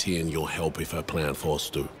 guaranteeing you'll help if her plan falls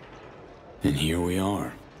through. And here we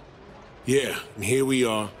are. Yeah, and here we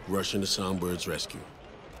are, rushing to Songbird's rescue.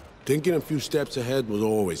 Thinking a few steps ahead was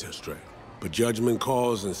always her strength. But judgment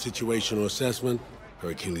calls and situational assessment,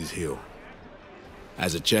 her Achilles heel.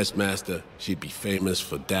 As a chess master, she'd be famous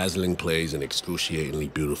for dazzling plays and excruciatingly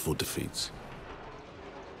beautiful defeats.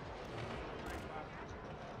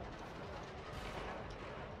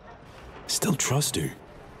 Still trust her.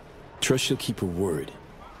 Trust she'll keep her word.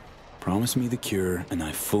 Promise me the cure, and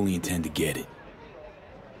I fully intend to get it.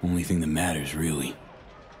 Only thing that matters, really.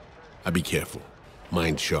 I'd be careful.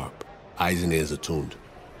 Mind sharp. Eyes and ears attuned.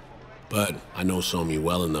 But I know Somi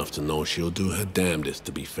well enough to know she'll do her damnedest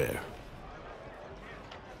to be fair.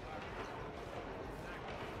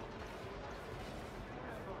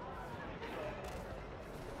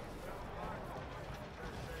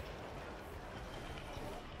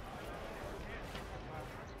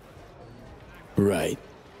 Right.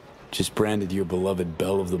 Just branded your beloved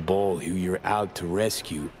belle of the ball who you're out to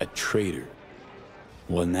rescue a traitor.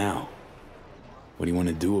 What now? What do you want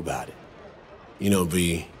to do about it? You know,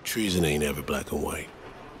 V, treason ain't ever black and white.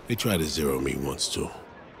 They tried to zero me once, too.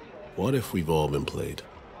 What if we've all been played?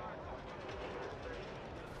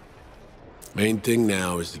 Main thing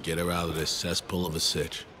now is to get her out of this cesspool of a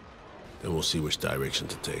sitch. Then we'll see which direction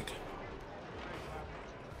to take.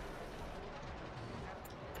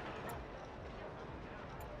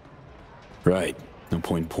 Right. No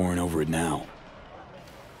point pouring over it now.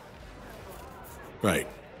 Right.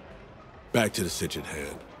 Back to the sitch at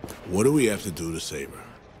hand. What do we have to do to save her?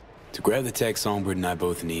 To grab the tech Songbird and I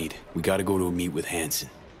both need, we gotta go to a meet with Hansen.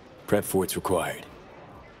 Prep for it's required.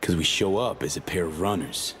 Because we show up as a pair of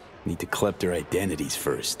runners. Need to collect their identities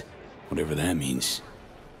first. Whatever that means.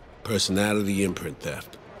 Personality imprint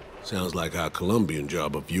theft. Sounds like our Colombian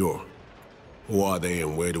job of yore. Who are they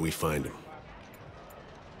and where do we find them?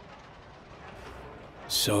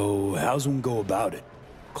 So, how's one go about it?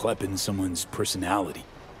 Clepping someone's personality?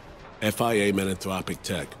 FIA Menanthropic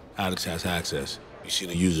tech. Alex has access. You've seen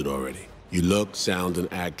her use it already. You look, sound,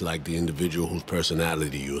 and act like the individual whose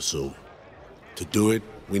personality you assume. To do it,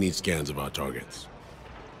 we need scans of our targets.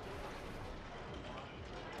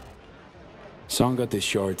 Song got this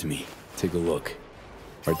shard to me. Take a look.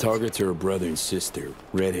 Our targets are a brother and sister,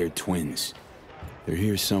 red-haired twins. They're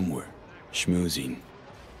here somewhere, schmoozing.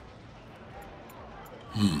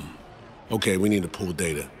 Okay, we need to pull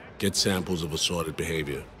data. Get samples of assorted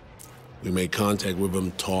behavior. We make contact with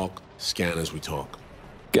them, talk, scan as we talk.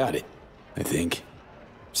 Got it, I think.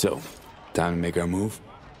 So, time to make our move?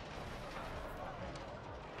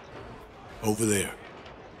 Over there.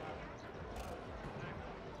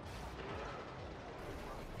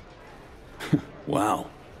 Wow.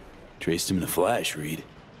 Traced him in a flash, Reed.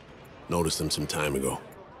 Noticed them some time ago.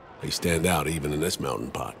 They stand out even in this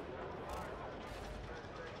mountain pot.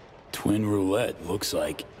 Twin roulette, looks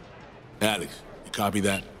like. Alex, you copy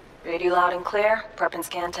that? Read you loud and clear. Prep and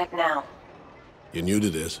scan tech now. You're new to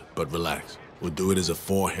this, but relax. We'll do it as a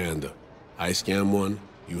four-hander. I scan one,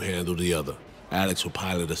 you handle the other. Alex will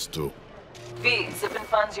pilot us through. V, zipping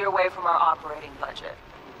funds your way from our operating budget.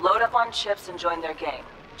 Load up on chips and join their game.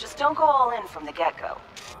 Just don't go all in from the get-go.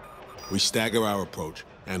 We stagger our approach,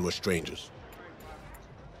 and we're strangers.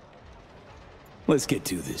 Let's get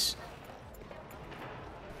to this.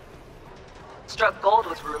 Struck gold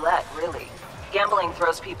with roulette, really. Gambling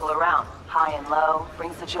throws people around, high and low,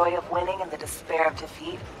 brings the joy of winning and the despair of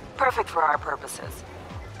defeat. Perfect for our purposes.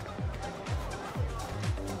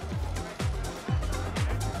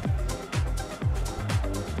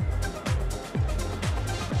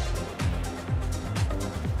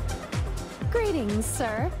 Greetings,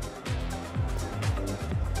 sir.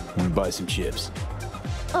 Want to buy some chips?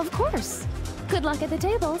 Of course. Good luck at the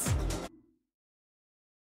tables.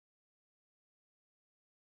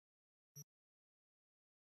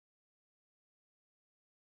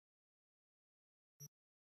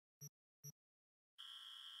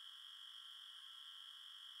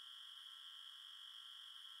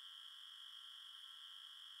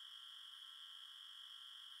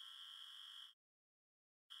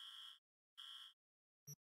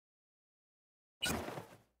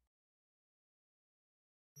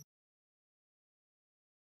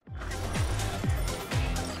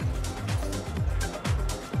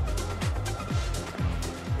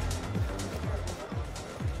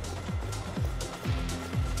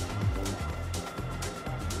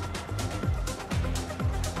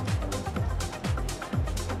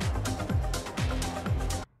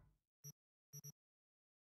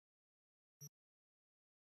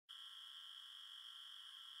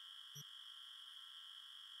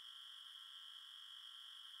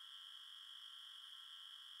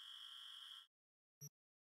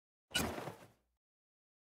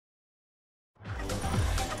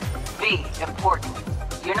 V, important.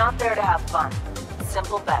 You're not there to have fun.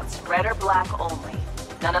 Simple bets, red or black only.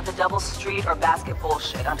 None of the double street or basket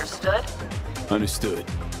bullshit, understood? Understood.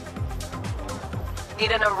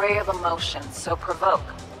 Need an array of emotions, so provoke.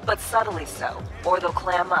 But subtly so, or they'll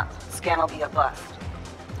clam up. Scan will be a bust.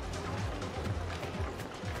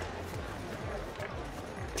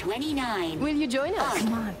 29. Will you join us?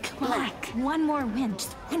 Come on, Black. One more win,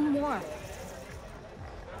 just one more.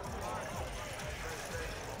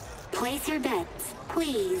 Place your bets,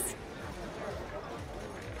 please.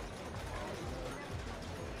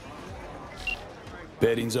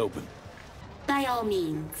 Betting's open. By all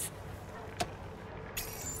means.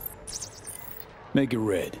 Make it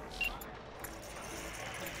red.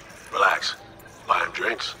 Relax. Buy him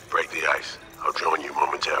drinks, break the ice. I'll join you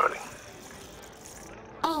momentarily.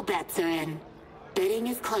 All bets are in. Betting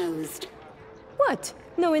is closed. What?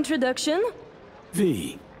 No introduction?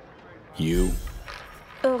 V. You.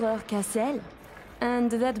 Aurore Cassel.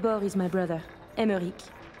 And that boy is my brother, Emmerich.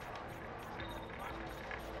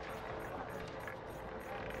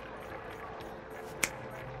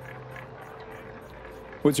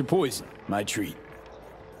 What's your poison? My treat.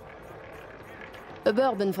 A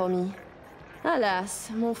bourbon for me.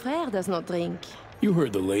 Alas, mon frère does not drink. You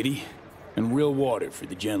heard the lady. And real water for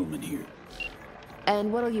the gentleman here.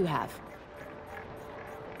 And what'll you have?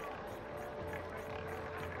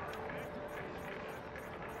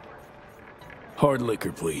 Hard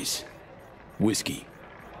liquor, please. Whiskey.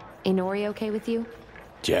 Inori okay with you?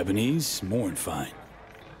 Japanese, more than fine.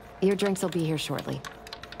 Your drinks will be here shortly.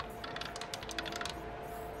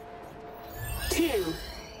 2.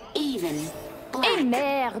 Even. Black. Eh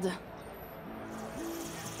merde!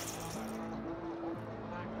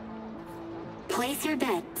 Place your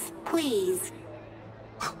bets, please.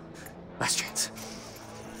 Last chance.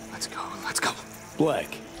 Let's go, let's go. Black.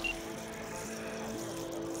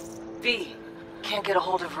 V, can't get a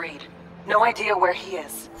hold of Reed. No idea where he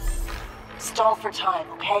is. Stall for time,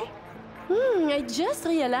 okay? I just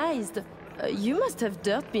realized. You must have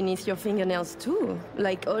dirt beneath your fingernails too,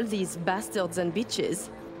 like all these bastards and bitches.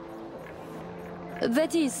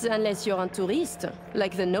 That is, unless you're a tourist,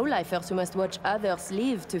 like the no-lifers who must watch others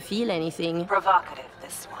live to feel anything. Provocative,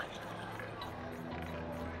 this one.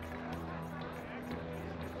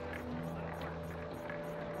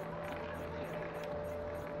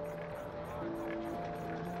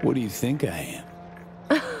 What do you think I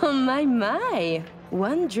am? Oh my.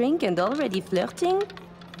 One drink and already flirting?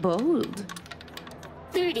 Bold.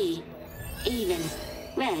 30. Even.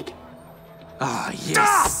 Red. Ah,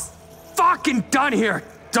 yes! Fucking done here!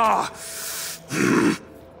 Duh!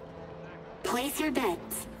 Place your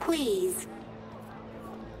bets, please.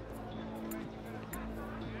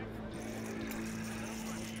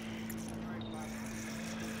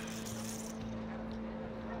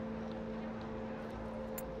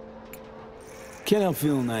 Can't help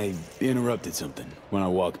feeling I interrupted something when I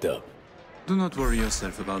walked up. Do not worry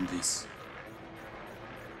yourself about this.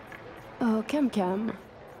 Oh, come.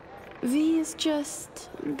 V is just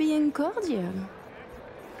being cordial.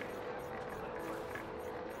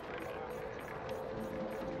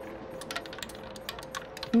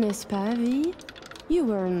 N'est-ce pas, V? You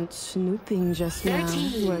weren't snooping just now,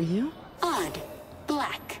 13. were you? Odd.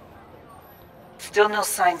 Black. Still no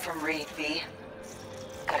sign from Reed, V.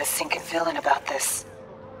 Got a sinking feeling about this.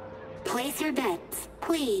 Place your bets,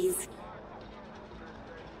 please.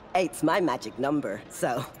 8's my magic number,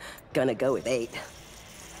 so gonna go with 8.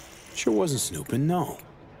 Sure wasn't snooping, no.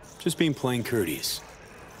 Just being plain courteous.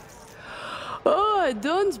 Oh,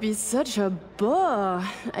 don't be such a bore.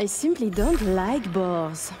 I simply don't like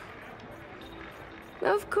bores.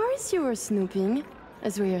 Of course you were snooping,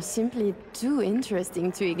 as we are simply too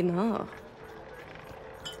interesting to ignore.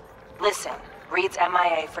 Listen, Reed's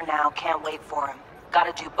MIA for now, can't wait for him.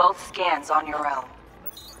 Gotta do both scans on your own.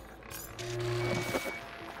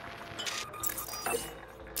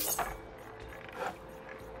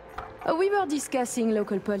 We were discussing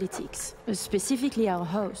local politics, specifically our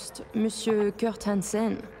host, Monsieur Kurt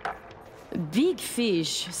Hansen. Big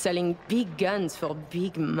fish selling big guns for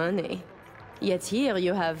big money. Yet here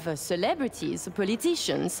you have celebrities,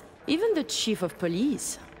 politicians, even the chief of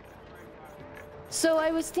police. So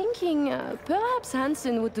I was thinking, perhaps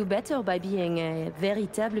Hansen would do better by being a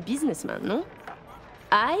véritable businessman, no?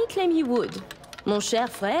 I claim he would. Mon cher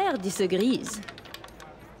frère disagrees.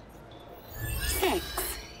 6.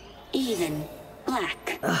 Even.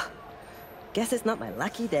 Black. Ugh. Guess it's not my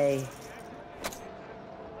lucky day.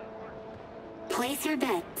 Place your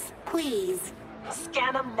bets, please.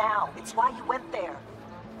 Scan them now. It's why you went there.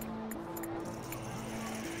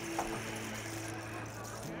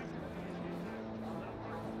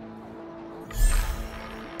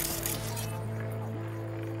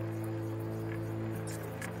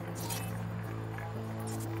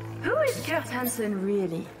 Who is Kurt Hansen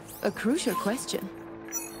really? A crucial question.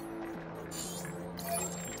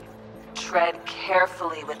 Tread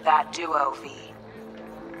carefully with that duo, V.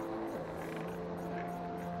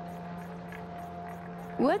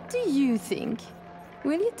 What do you think?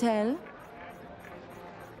 Will you tell?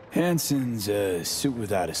 Hansen's a suit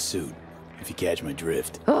without a suit, if you catch my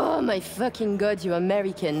drift. Oh my fucking god, you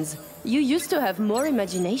Americans. You used to have more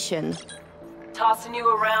imagination. Tossing you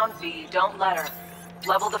around, V. Don't let her.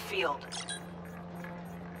 Level the field.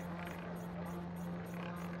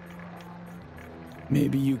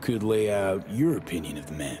 Maybe you could lay out your opinion of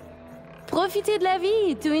the man. Profiter de la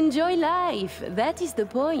vie, to enjoy life. That is the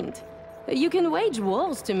point. You can wage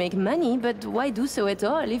wars to make money, but why do so at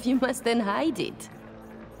all if you must then hide it?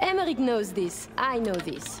 Emmerich knows this, I know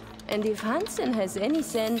this. And if Hansen has any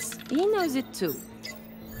sense, he knows it too.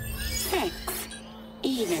 6.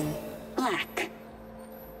 Even. Black.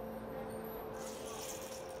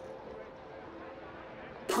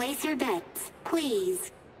 Place your bets, please.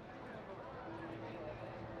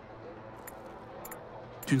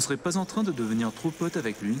 Tu ne serais pas en train de devenir trop pote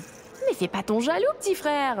avec lui? Mais fais pas ton jaloux, petit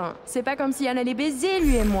frère. C'est pas comme si on allait baiser,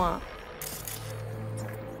 lui et moi.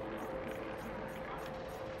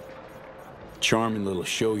 Charming little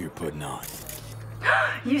show you're putting on.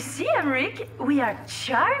 You see, Emmerich, we are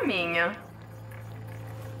charming.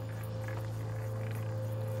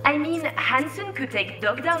 I mean, Hansen could take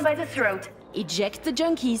Dog down by the throat, eject the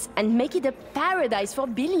junkies, and make it a paradise for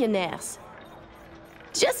billionaires.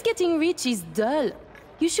 Just getting rich is dull.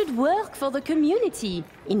 You should work for the community.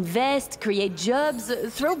 Invest, create jobs,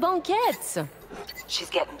 throw banquets.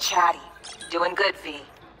 She's getting chatty. Doing good, V.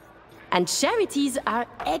 And charities are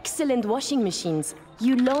excellent washing machines.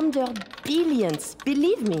 You launder billions,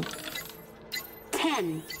 believe me.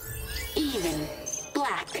 10. Even.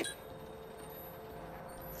 Black.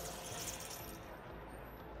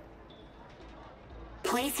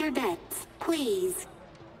 Place your bets, please.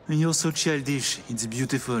 You're so childish. It's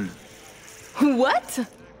beautiful. What?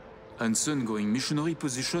 Hanson going missionary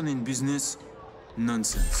position in business?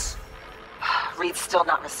 Nonsense. Reed's still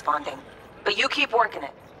not responding. But you keep working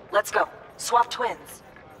it. Let's go. Swap twins.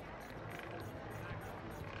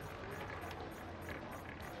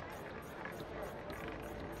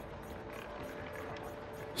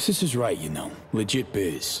 Sister's right, you know. Legit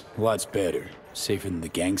biz. Lots better. Safer than the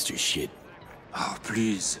gangster shit. Oh,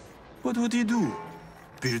 please. What would he do?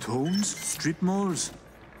 Build homes? Strip malls?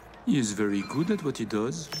 He is very good at what he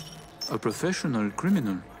does. A professional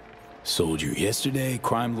criminal. Soldier yesterday,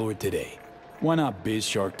 crime lord today. Why not biz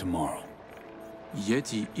shark tomorrow? Yet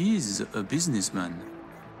he is a businessman.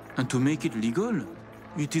 And to make it legal,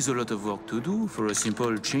 it is a lot of work to do for a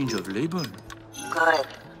simple change of label. Good.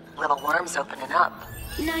 Little worm's opening up.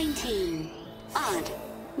 19. Odd.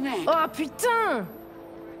 Red. Oh putain!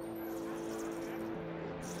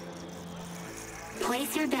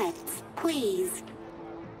 Place your bets, please.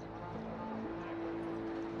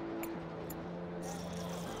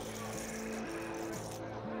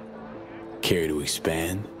 Care to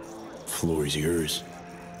expand? Floor is yours.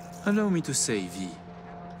 Allow me to say, V.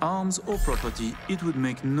 Arms or property, it would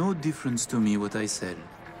make no difference to me what I sell.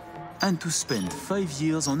 And to spend 5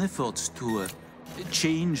 years on efforts to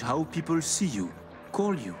change how people see you,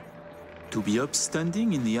 call you, to be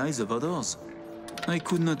upstanding in the eyes of others, I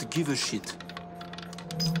could not give a shit.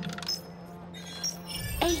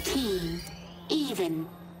 18. Even.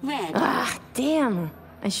 Red. Ah, damn.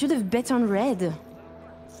 I should have bet on red.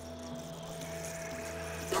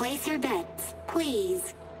 Place your bets,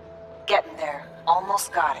 please. Getting there.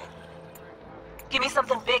 Almost got it. Give me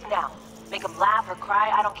something big now. Make them laugh or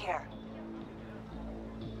cry, I don't care.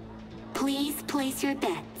 Please place your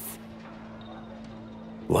bets.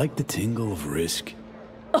 Like the tingle of risk?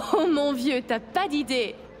 Oh mon vieux, t'as pas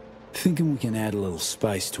d'idée. Thinking we can add a little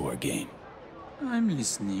spice to our game. I'm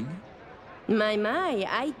listening. My,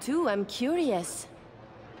 I too am curious.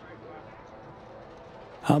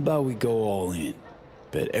 How about we go all in?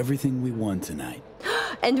 Bet everything we won tonight.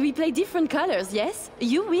 And we play different colors, yes?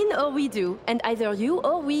 You win or we do, and either you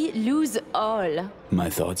or we lose all. My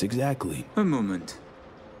thoughts exactly. A moment.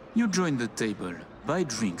 You join the table, buy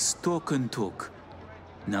drinks, talk and talk.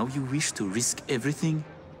 Now you wish to risk everything?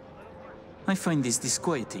 I find this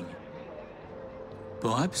disquieting.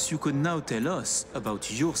 Perhaps you could now tell us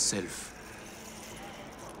about yourself.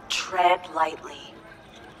 Tread lightly.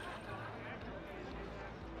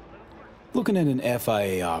 Looking at an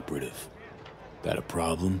FIA operative. That a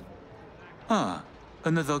problem? Ah,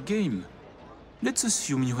 another game. Let's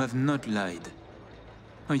assume you have not lied.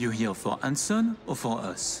 Are you here for Hanson or for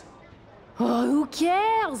us? Oh, who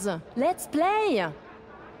cares? Let's play.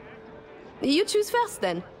 You choose first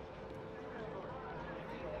then.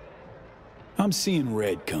 I'm seeing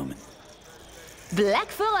red coming. Black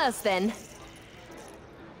for us then.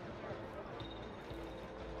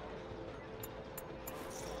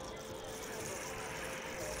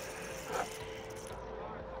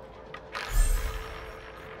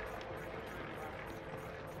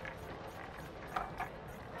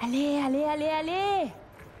 Allez, allez, allez, allez!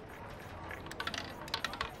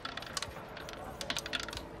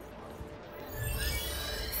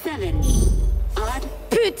 Seven. Odd.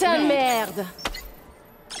 Putain de merde!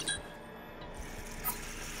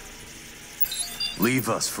 Leave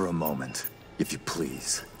us for a moment, if you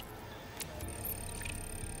please.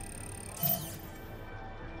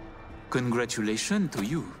 Congratulations to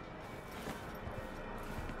you.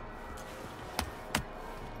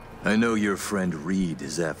 I know your friend Reed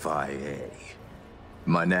is FIA.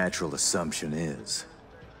 My natural assumption is,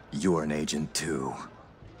 you're an agent too.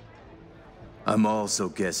 I'm also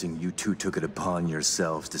guessing you two took it upon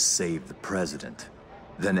yourselves to save the president,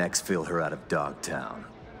 then exfil her out of Dogtown.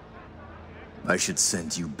 I should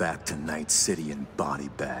send you back to Night City in body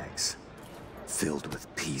bags, filled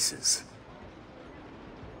with pieces.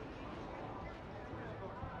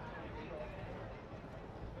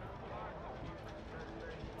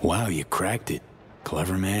 Wow, you cracked it.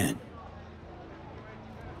 Clever man.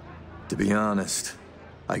 To be honest,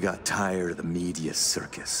 I got tired of the media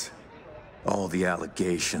circus. All the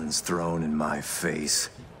allegations thrown in my face.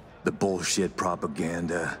 The bullshit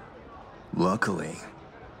propaganda. Luckily,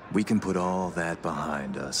 we can put all that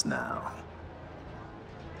behind us now.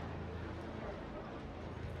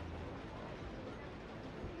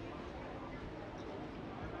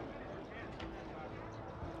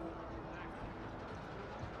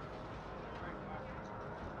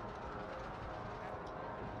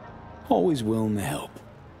 Always willing to help.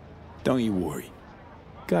 Don't you worry.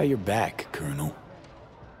 Got your back, Colonel.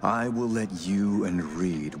 I will let you and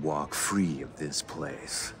Reed walk free of this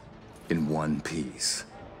place. In one piece.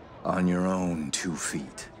 On your own 2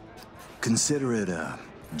 feet. Consider it a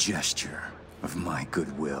gesture of my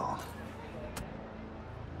goodwill.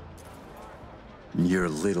 Your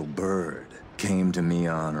little bird came to me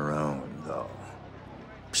on her own, though.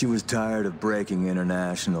 She was tired of breaking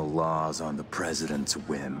international laws on the president's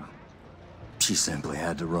whim. She simply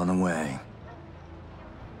had to run away.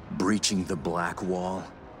 Breaching the Black Wall,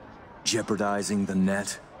 jeopardizing the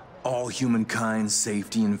net, all humankind's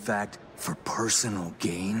safety, in fact, for personal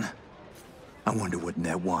gain? I wonder what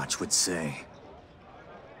Netwatch would say.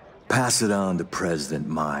 Pass it on to President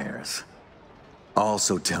Myers.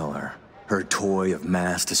 Also tell her, her toy of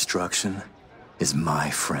mass destruction is my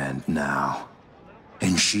friend now.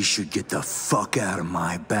 And she should get the fuck out of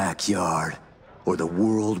my backyard, or the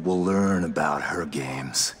world will learn about her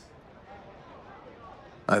games.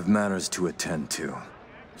 I've matters to attend to.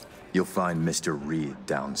 You'll find Mr. Reed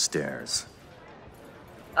downstairs.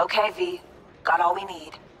 Okay, V. Got all we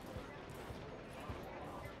need.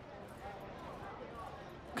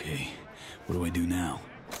 Okay, what do I do now?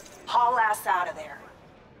 Haul ass out of there.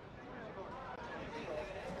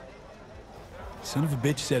 Son of a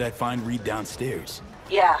bitch said I'd find Reed downstairs.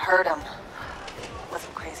 Yeah, heard him.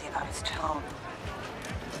 Wasn't crazy about his tone.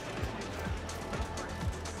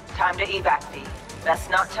 Time to evac, V. Best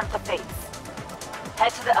not tempt the fates.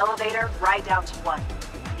 Head to the elevator, ride down to 1.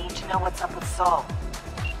 Need to know what's up with Saul.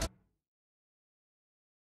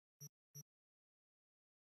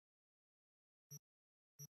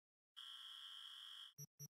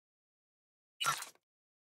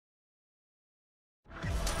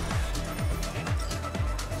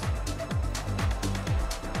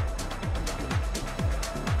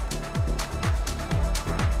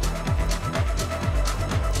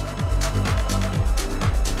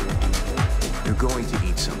 You're going to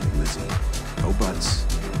eat something, Lizzie. No buts.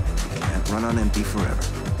 You can't run on empty forever.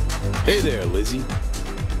 Hey there, Lizzie.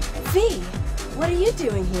 V, what are you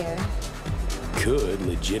doing here? Could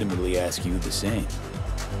legitimately ask you the same.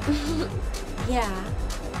 Yeah,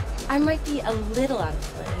 I might be a little out of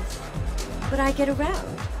place, but I get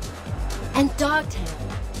around. And Dogtown,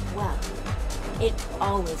 well, it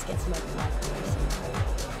always gets my blood coursing.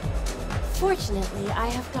 Fortunately, I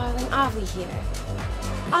have darling Avi here.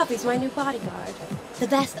 Avi's my new bodyguard. The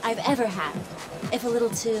best I've ever had, if a little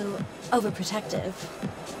too overprotective.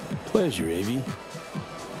 Pleasure, Avi.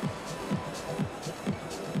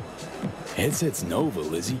 Headset's Nova,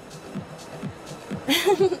 Lizzie.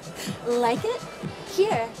 Like it?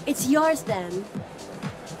 Here, it's yours then.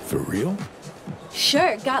 For real?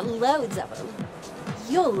 Sure, got loads of them.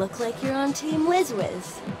 You'll look like you're on Team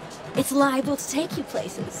WizWiz. It's liable to take you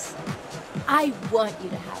places. I want you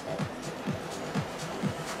to have it.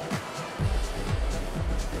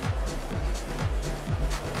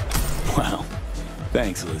 Wow.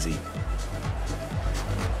 Thanks, Lizzie.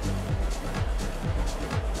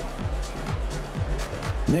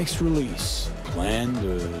 Next release. Planned,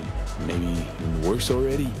 maybe in the works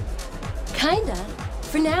already? Kinda.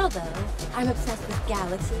 For now, though, I'm obsessed with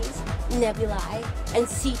galaxies, nebulae, and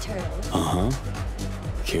sea turtles. Uh-huh.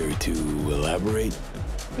 Care to elaborate?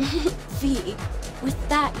 V, with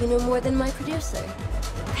that, you know more than my producer.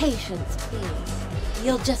 Patience, please.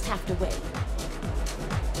 You'll just have to wait.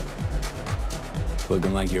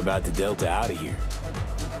 Looking like you're about to Delta out of here.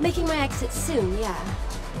 Making my exit soon, yeah.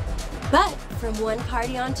 But from one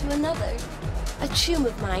party on to another. A chum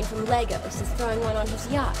of mine from Legos is throwing one on his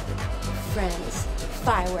yacht. Friends,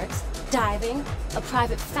 fireworks, diving, a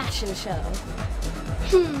private fashion show.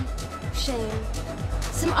 Shame.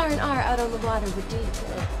 Some R&R out on the water would do you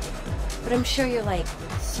good. But I'm sure you're, like,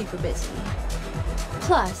 super busy.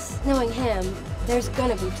 Plus, knowing him, there's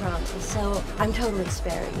gonna be drama, so I'm totally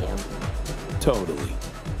sparing you. Totally.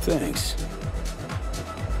 Thanks.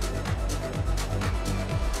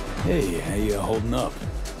 Hey, how you holding up?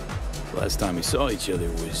 Last time we saw each other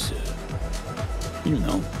was, you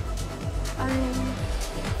know. I'm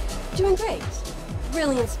doing great.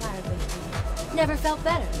 Really inspired lately. Never felt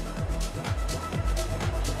better.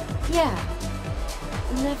 Yeah.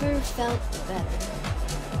 Never felt better.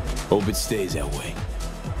 Hope it stays that way.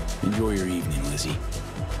 Enjoy your evening, Lizzie.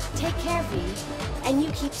 Take care, V. And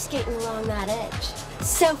you keep skating along that edge.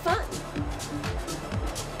 So fun!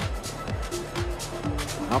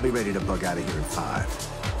 I'll be ready to bug out of here in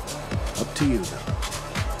 5. Up to you, though.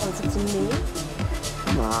 Oh, it's up to me?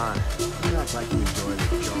 Come on. You act like you enjoy the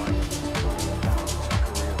joy.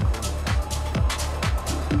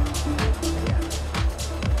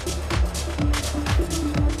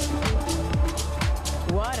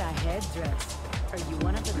 What a headdress. Are you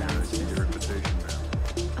one of the I see your invitation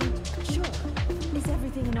now.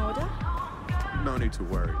 order? No need to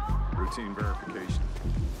worry. Routine verification.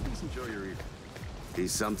 Please enjoy your evening.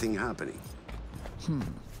 Is something happening?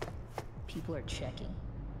 People are checking.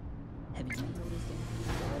 Have you noticed anything?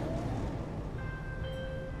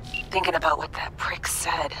 Thinking about what that prick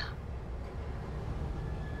said.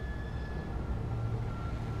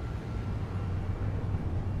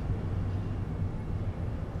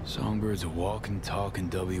 Songbird's a walking, talking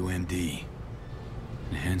WMD.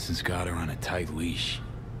 And Hansen's got her on a tight leash.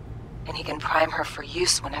 And he can prime her for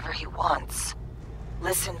use whenever he wants.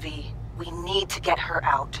 Listen, V, we need to get her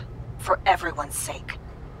out. For everyone's sake.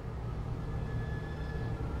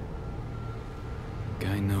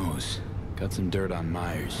 Guy knows. Got some dirt on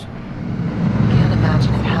Myers. Can't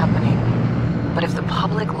imagine it happening. But if the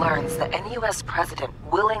public learns that any US president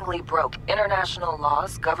willingly broke international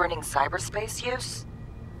laws governing cyberspace use...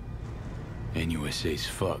 NUSA's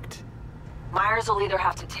fucked. Myers will either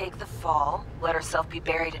have to take the fall, let herself be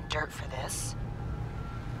buried in dirt for this,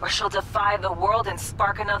 or she'll defy the world and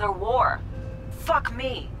spark another war. Fuck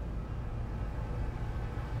me.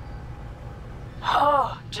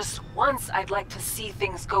 Oh, just once I'd like to see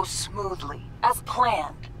things go smoothly, as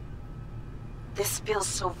planned. This feels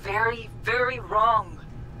so very, very wrong.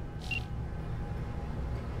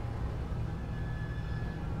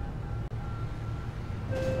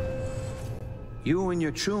 You and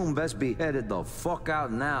your chum best be headed the fuck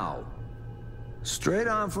out now. Straight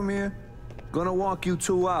on from here. Gonna walk you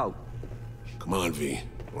two out. Come on, V.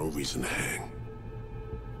 No reason to hang.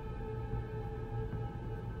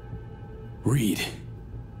 Reed.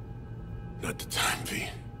 Not the time, V.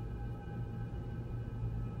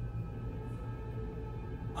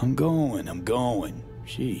 I'm going.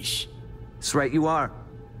 Sheesh. That's right, you are.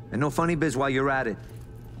 And no funny biz while you're at it.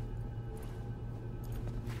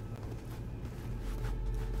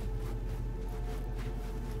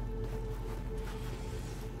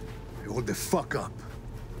 Hold the fuck up.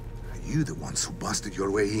 Are you the ones who busted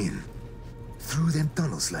your way in? Through them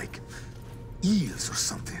tunnels like eels or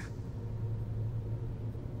something?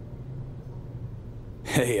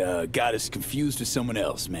 Hey, got us confused with someone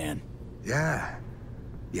else, man. Yeah,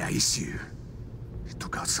 it's you. You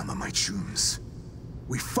took out some of my chums.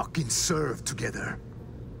 We fucking served together.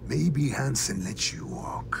 Maybe Hansen let you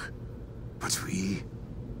walk, but we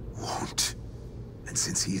won't. And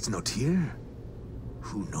since he is not here,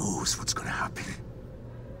 who knows what's gonna happen?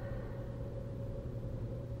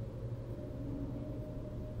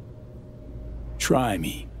 Try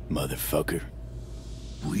me, motherfucker.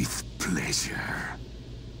 With pleasure.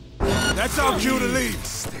 That's our cue to leave.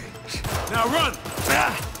 Now run!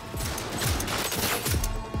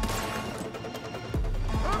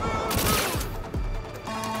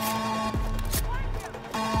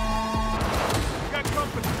 Got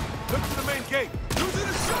company. Look to the main gate. Using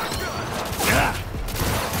a shotgun!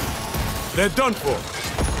 They're done for.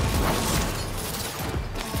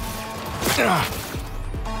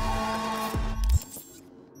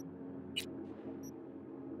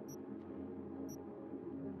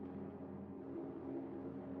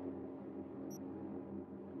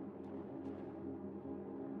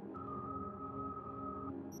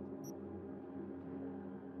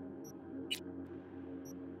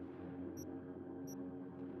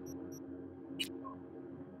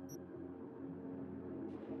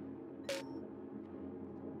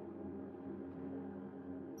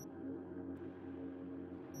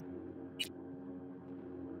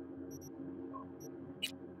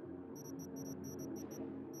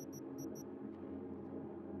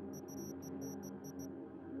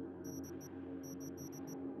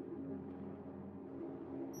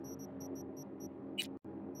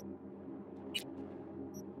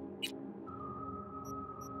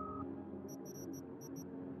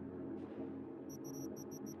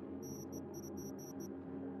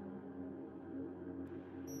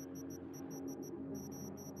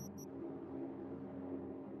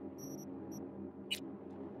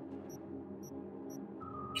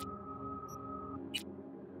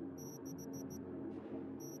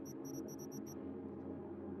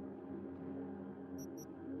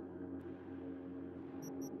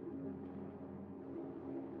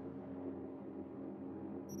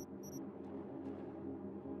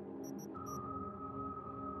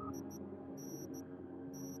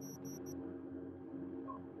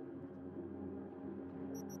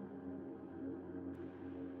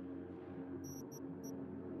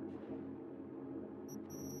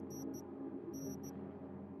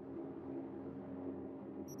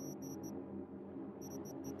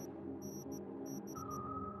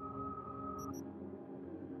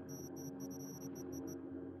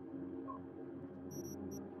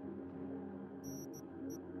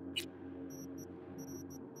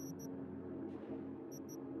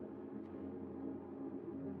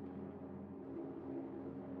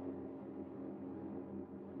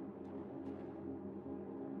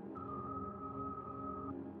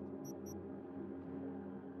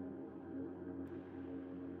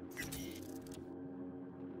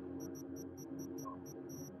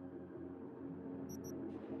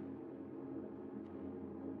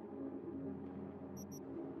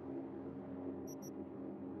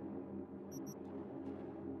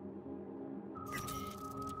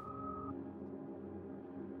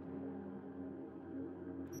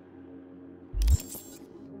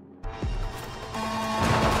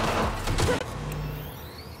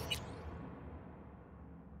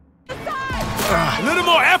 A little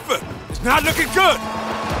more effort. It's not looking good.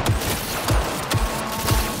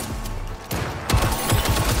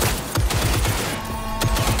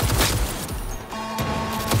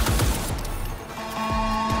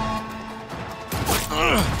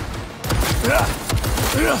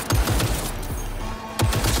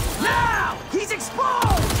 Now! He's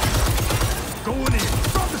exposed! Going in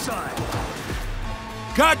from the side.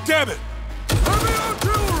 God damn it! Heavy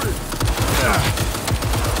artillery!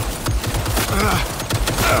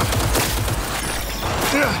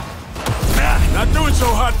 Not doing so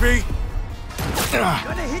hot, B.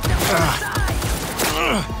 Gonna hit them from the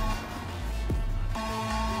side!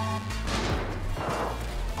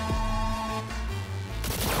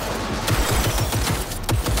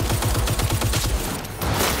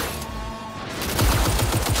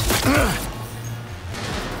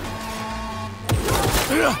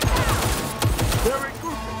 They're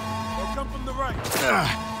regrouping. They'll come from the right.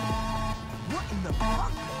 What in the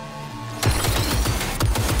fuck?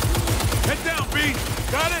 Head down, B.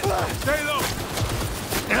 Got it? Stay low.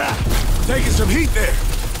 Taking some heat there.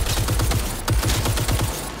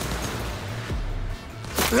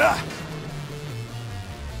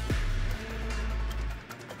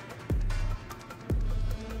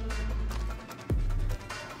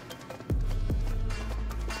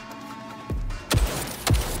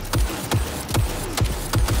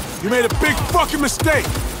 You made a big fucking mistake!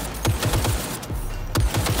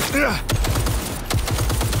 The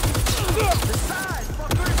side,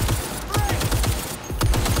 fuckers!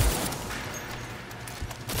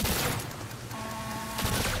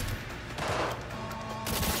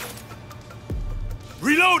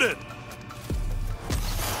 Reloaded!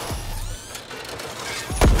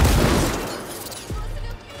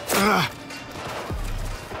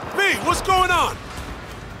 B, what's going on?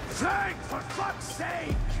 Tank, for fuck's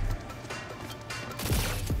sake!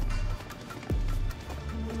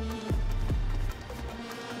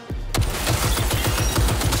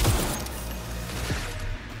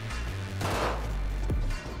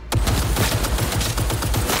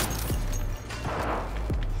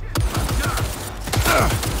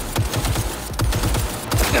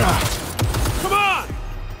 Come on!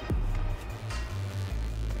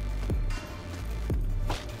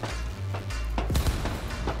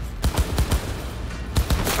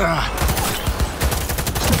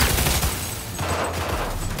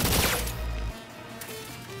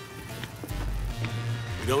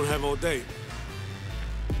 We don't have all day.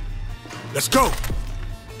 Let's go!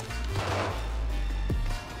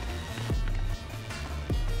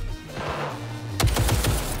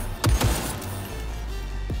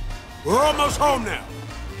 We're almost home now.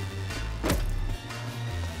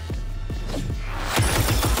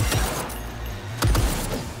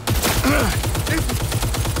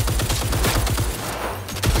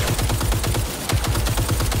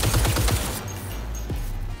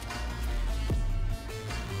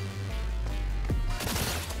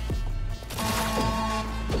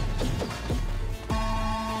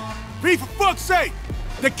 B, for fuck's sake!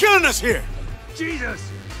 They're killing us here! Jesus!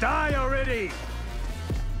 Die already!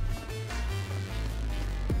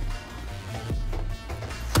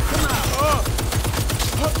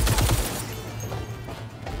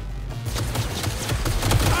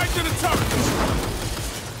 To the turret!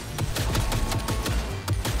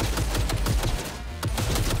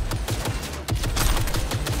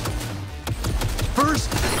 First,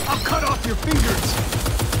 I'll cut off your fingers!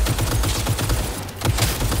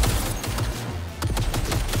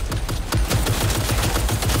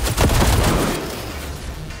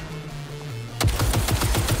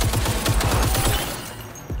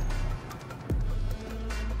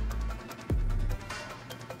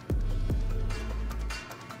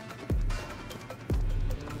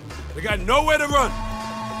 We got nowhere to run.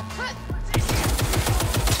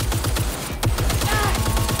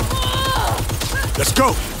 Let's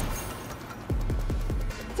go.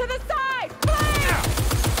 To the side! Fire!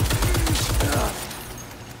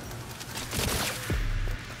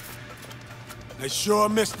 They sure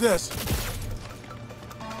missed this.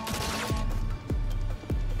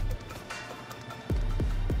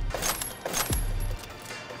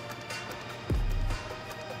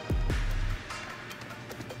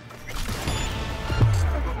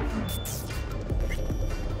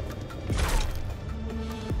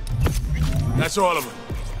 That's all of them.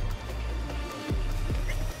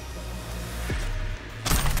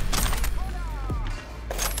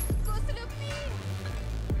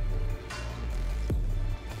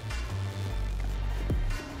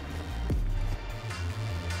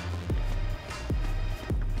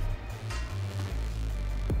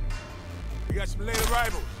 We got some late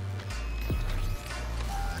arrivals.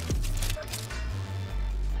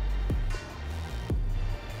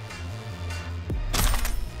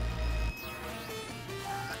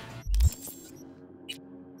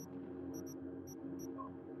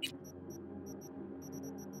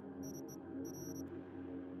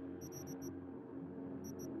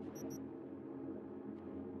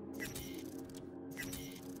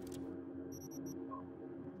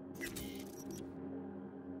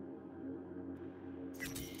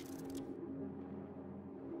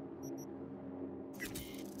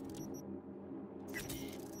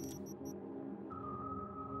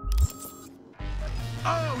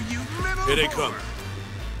 Oh, you little Here they whore.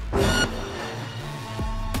 come.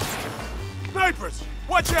 Snipers!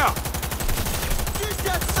 Watch out!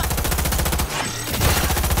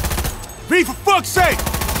 V, for fuck's sake!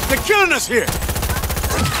 They're killing us here!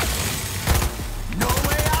 No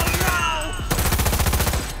way out now!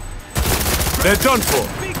 They're done for.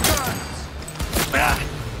 Big guns! Ah.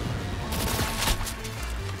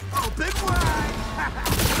 Open wide!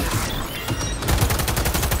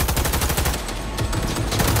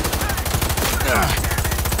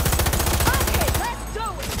 Okay, let's do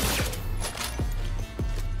it!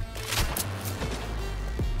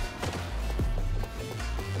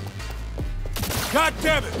 God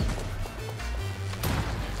damn it!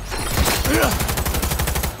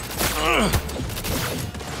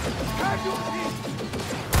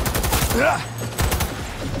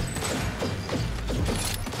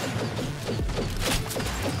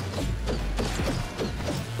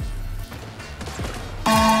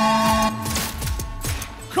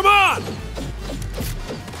 Come on!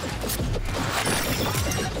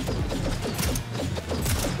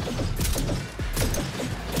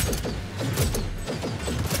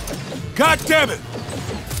 God damn it!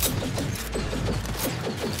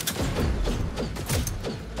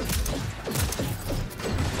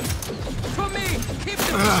 For me! Keep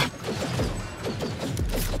the...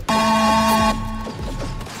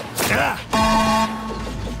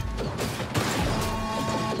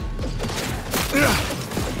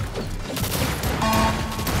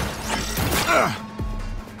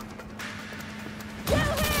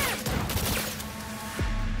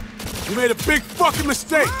 You made a big fucking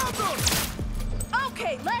mistake!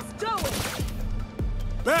 Okay, let's do it!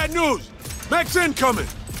 Bad news! Mech's incoming!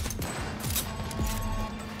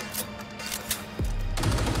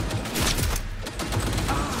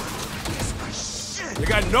 They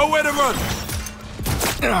got nowhere to run!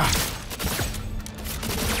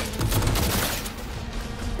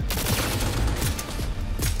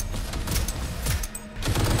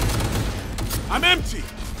 I'm empty!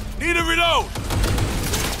 Need a reload!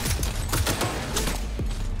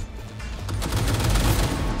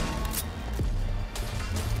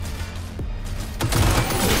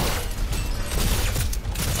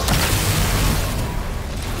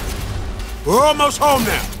 We're almost home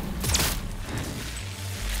now!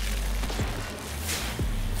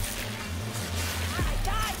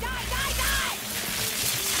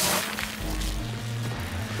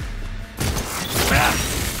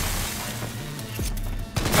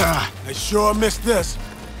 I sure missed this.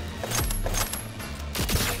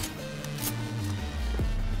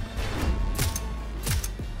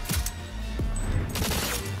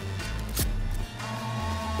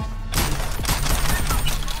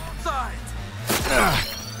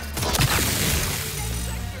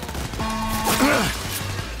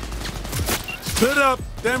 Split up,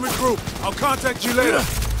 then regroup. I'll contact you later.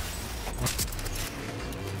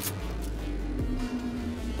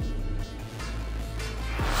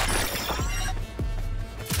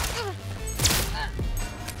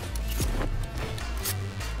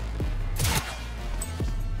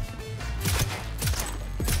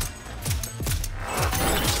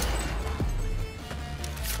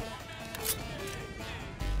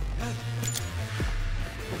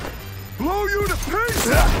 Blow you to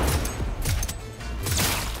pieces!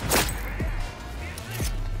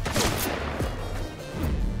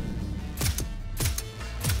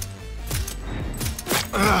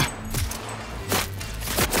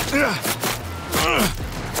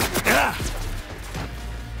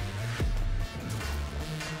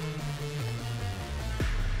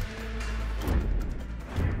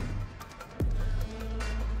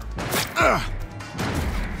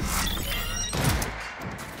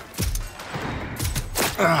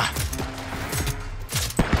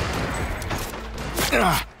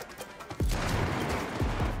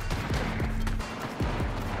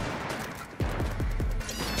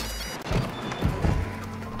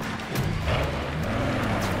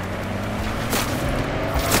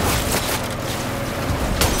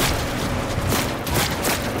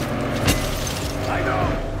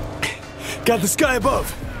 Got the sky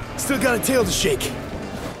above. Still got a tail to shake.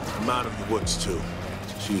 I'm out of the woods, too.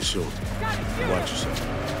 See you soon. Watch yourself.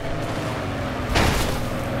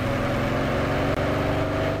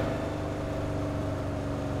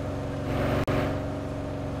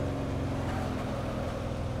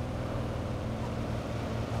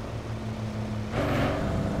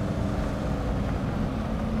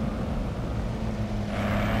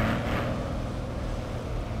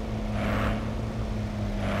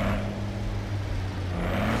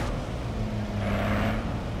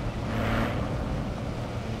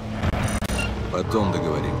 Потом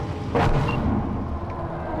договорим.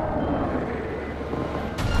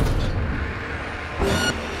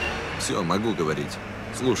 Все, могу говорить.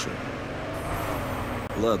 Слушай.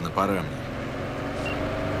 Ладно, пора мне.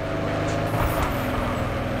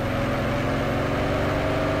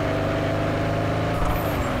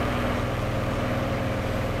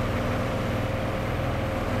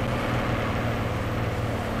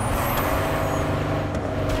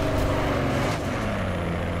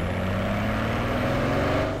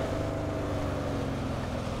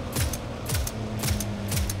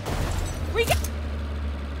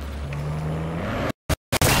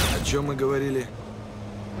 О чем мы говорили?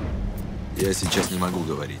 Я сейчас не могу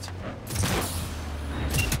говорить.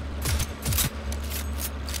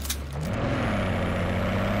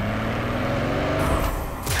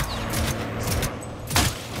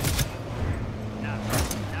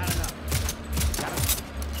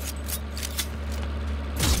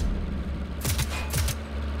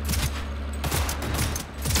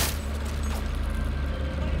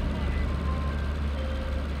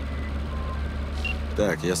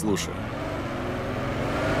 Так, я слушаю.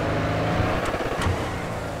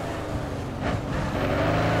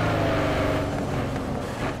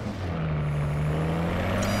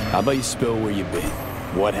 How about you spill where you've been?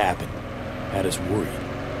 What happened? Had us worried.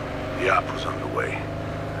 The op was underway.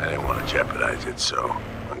 I didn't want to jeopardize it, so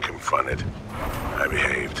when confronted, I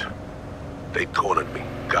behaved. They cornered me,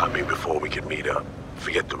 got me before we could meet up.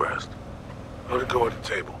 Forget the rest. How'd it go at the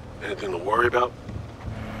table? Anything to worry about?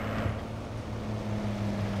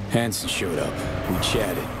 Hansen showed up. We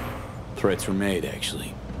chatted. Threats were made,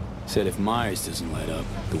 actually. Said if Myers doesn't let up,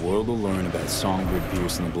 the world will learn about Songbird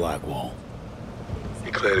piercing the Blackwall.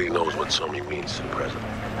 He clearly knows what Somi means to the president.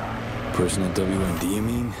 Person at WMD, you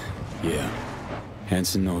mean? Yeah.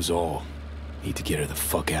 Hansen knows all. Need to get her the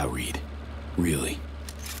fuck out, Reed. Really.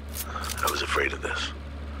 I was afraid of this.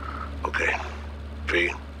 Okay.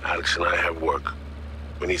 V, Alex and I have work.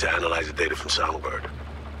 We need to analyze the data from Songbird.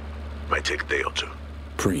 Might take a day or two.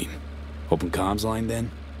 Preem. Open comms line,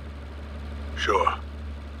 then? Sure.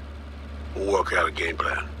 We'll work out a game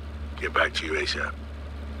plan. Get back to you ASAP.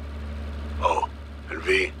 Oh, and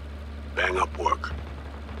V, bang up work.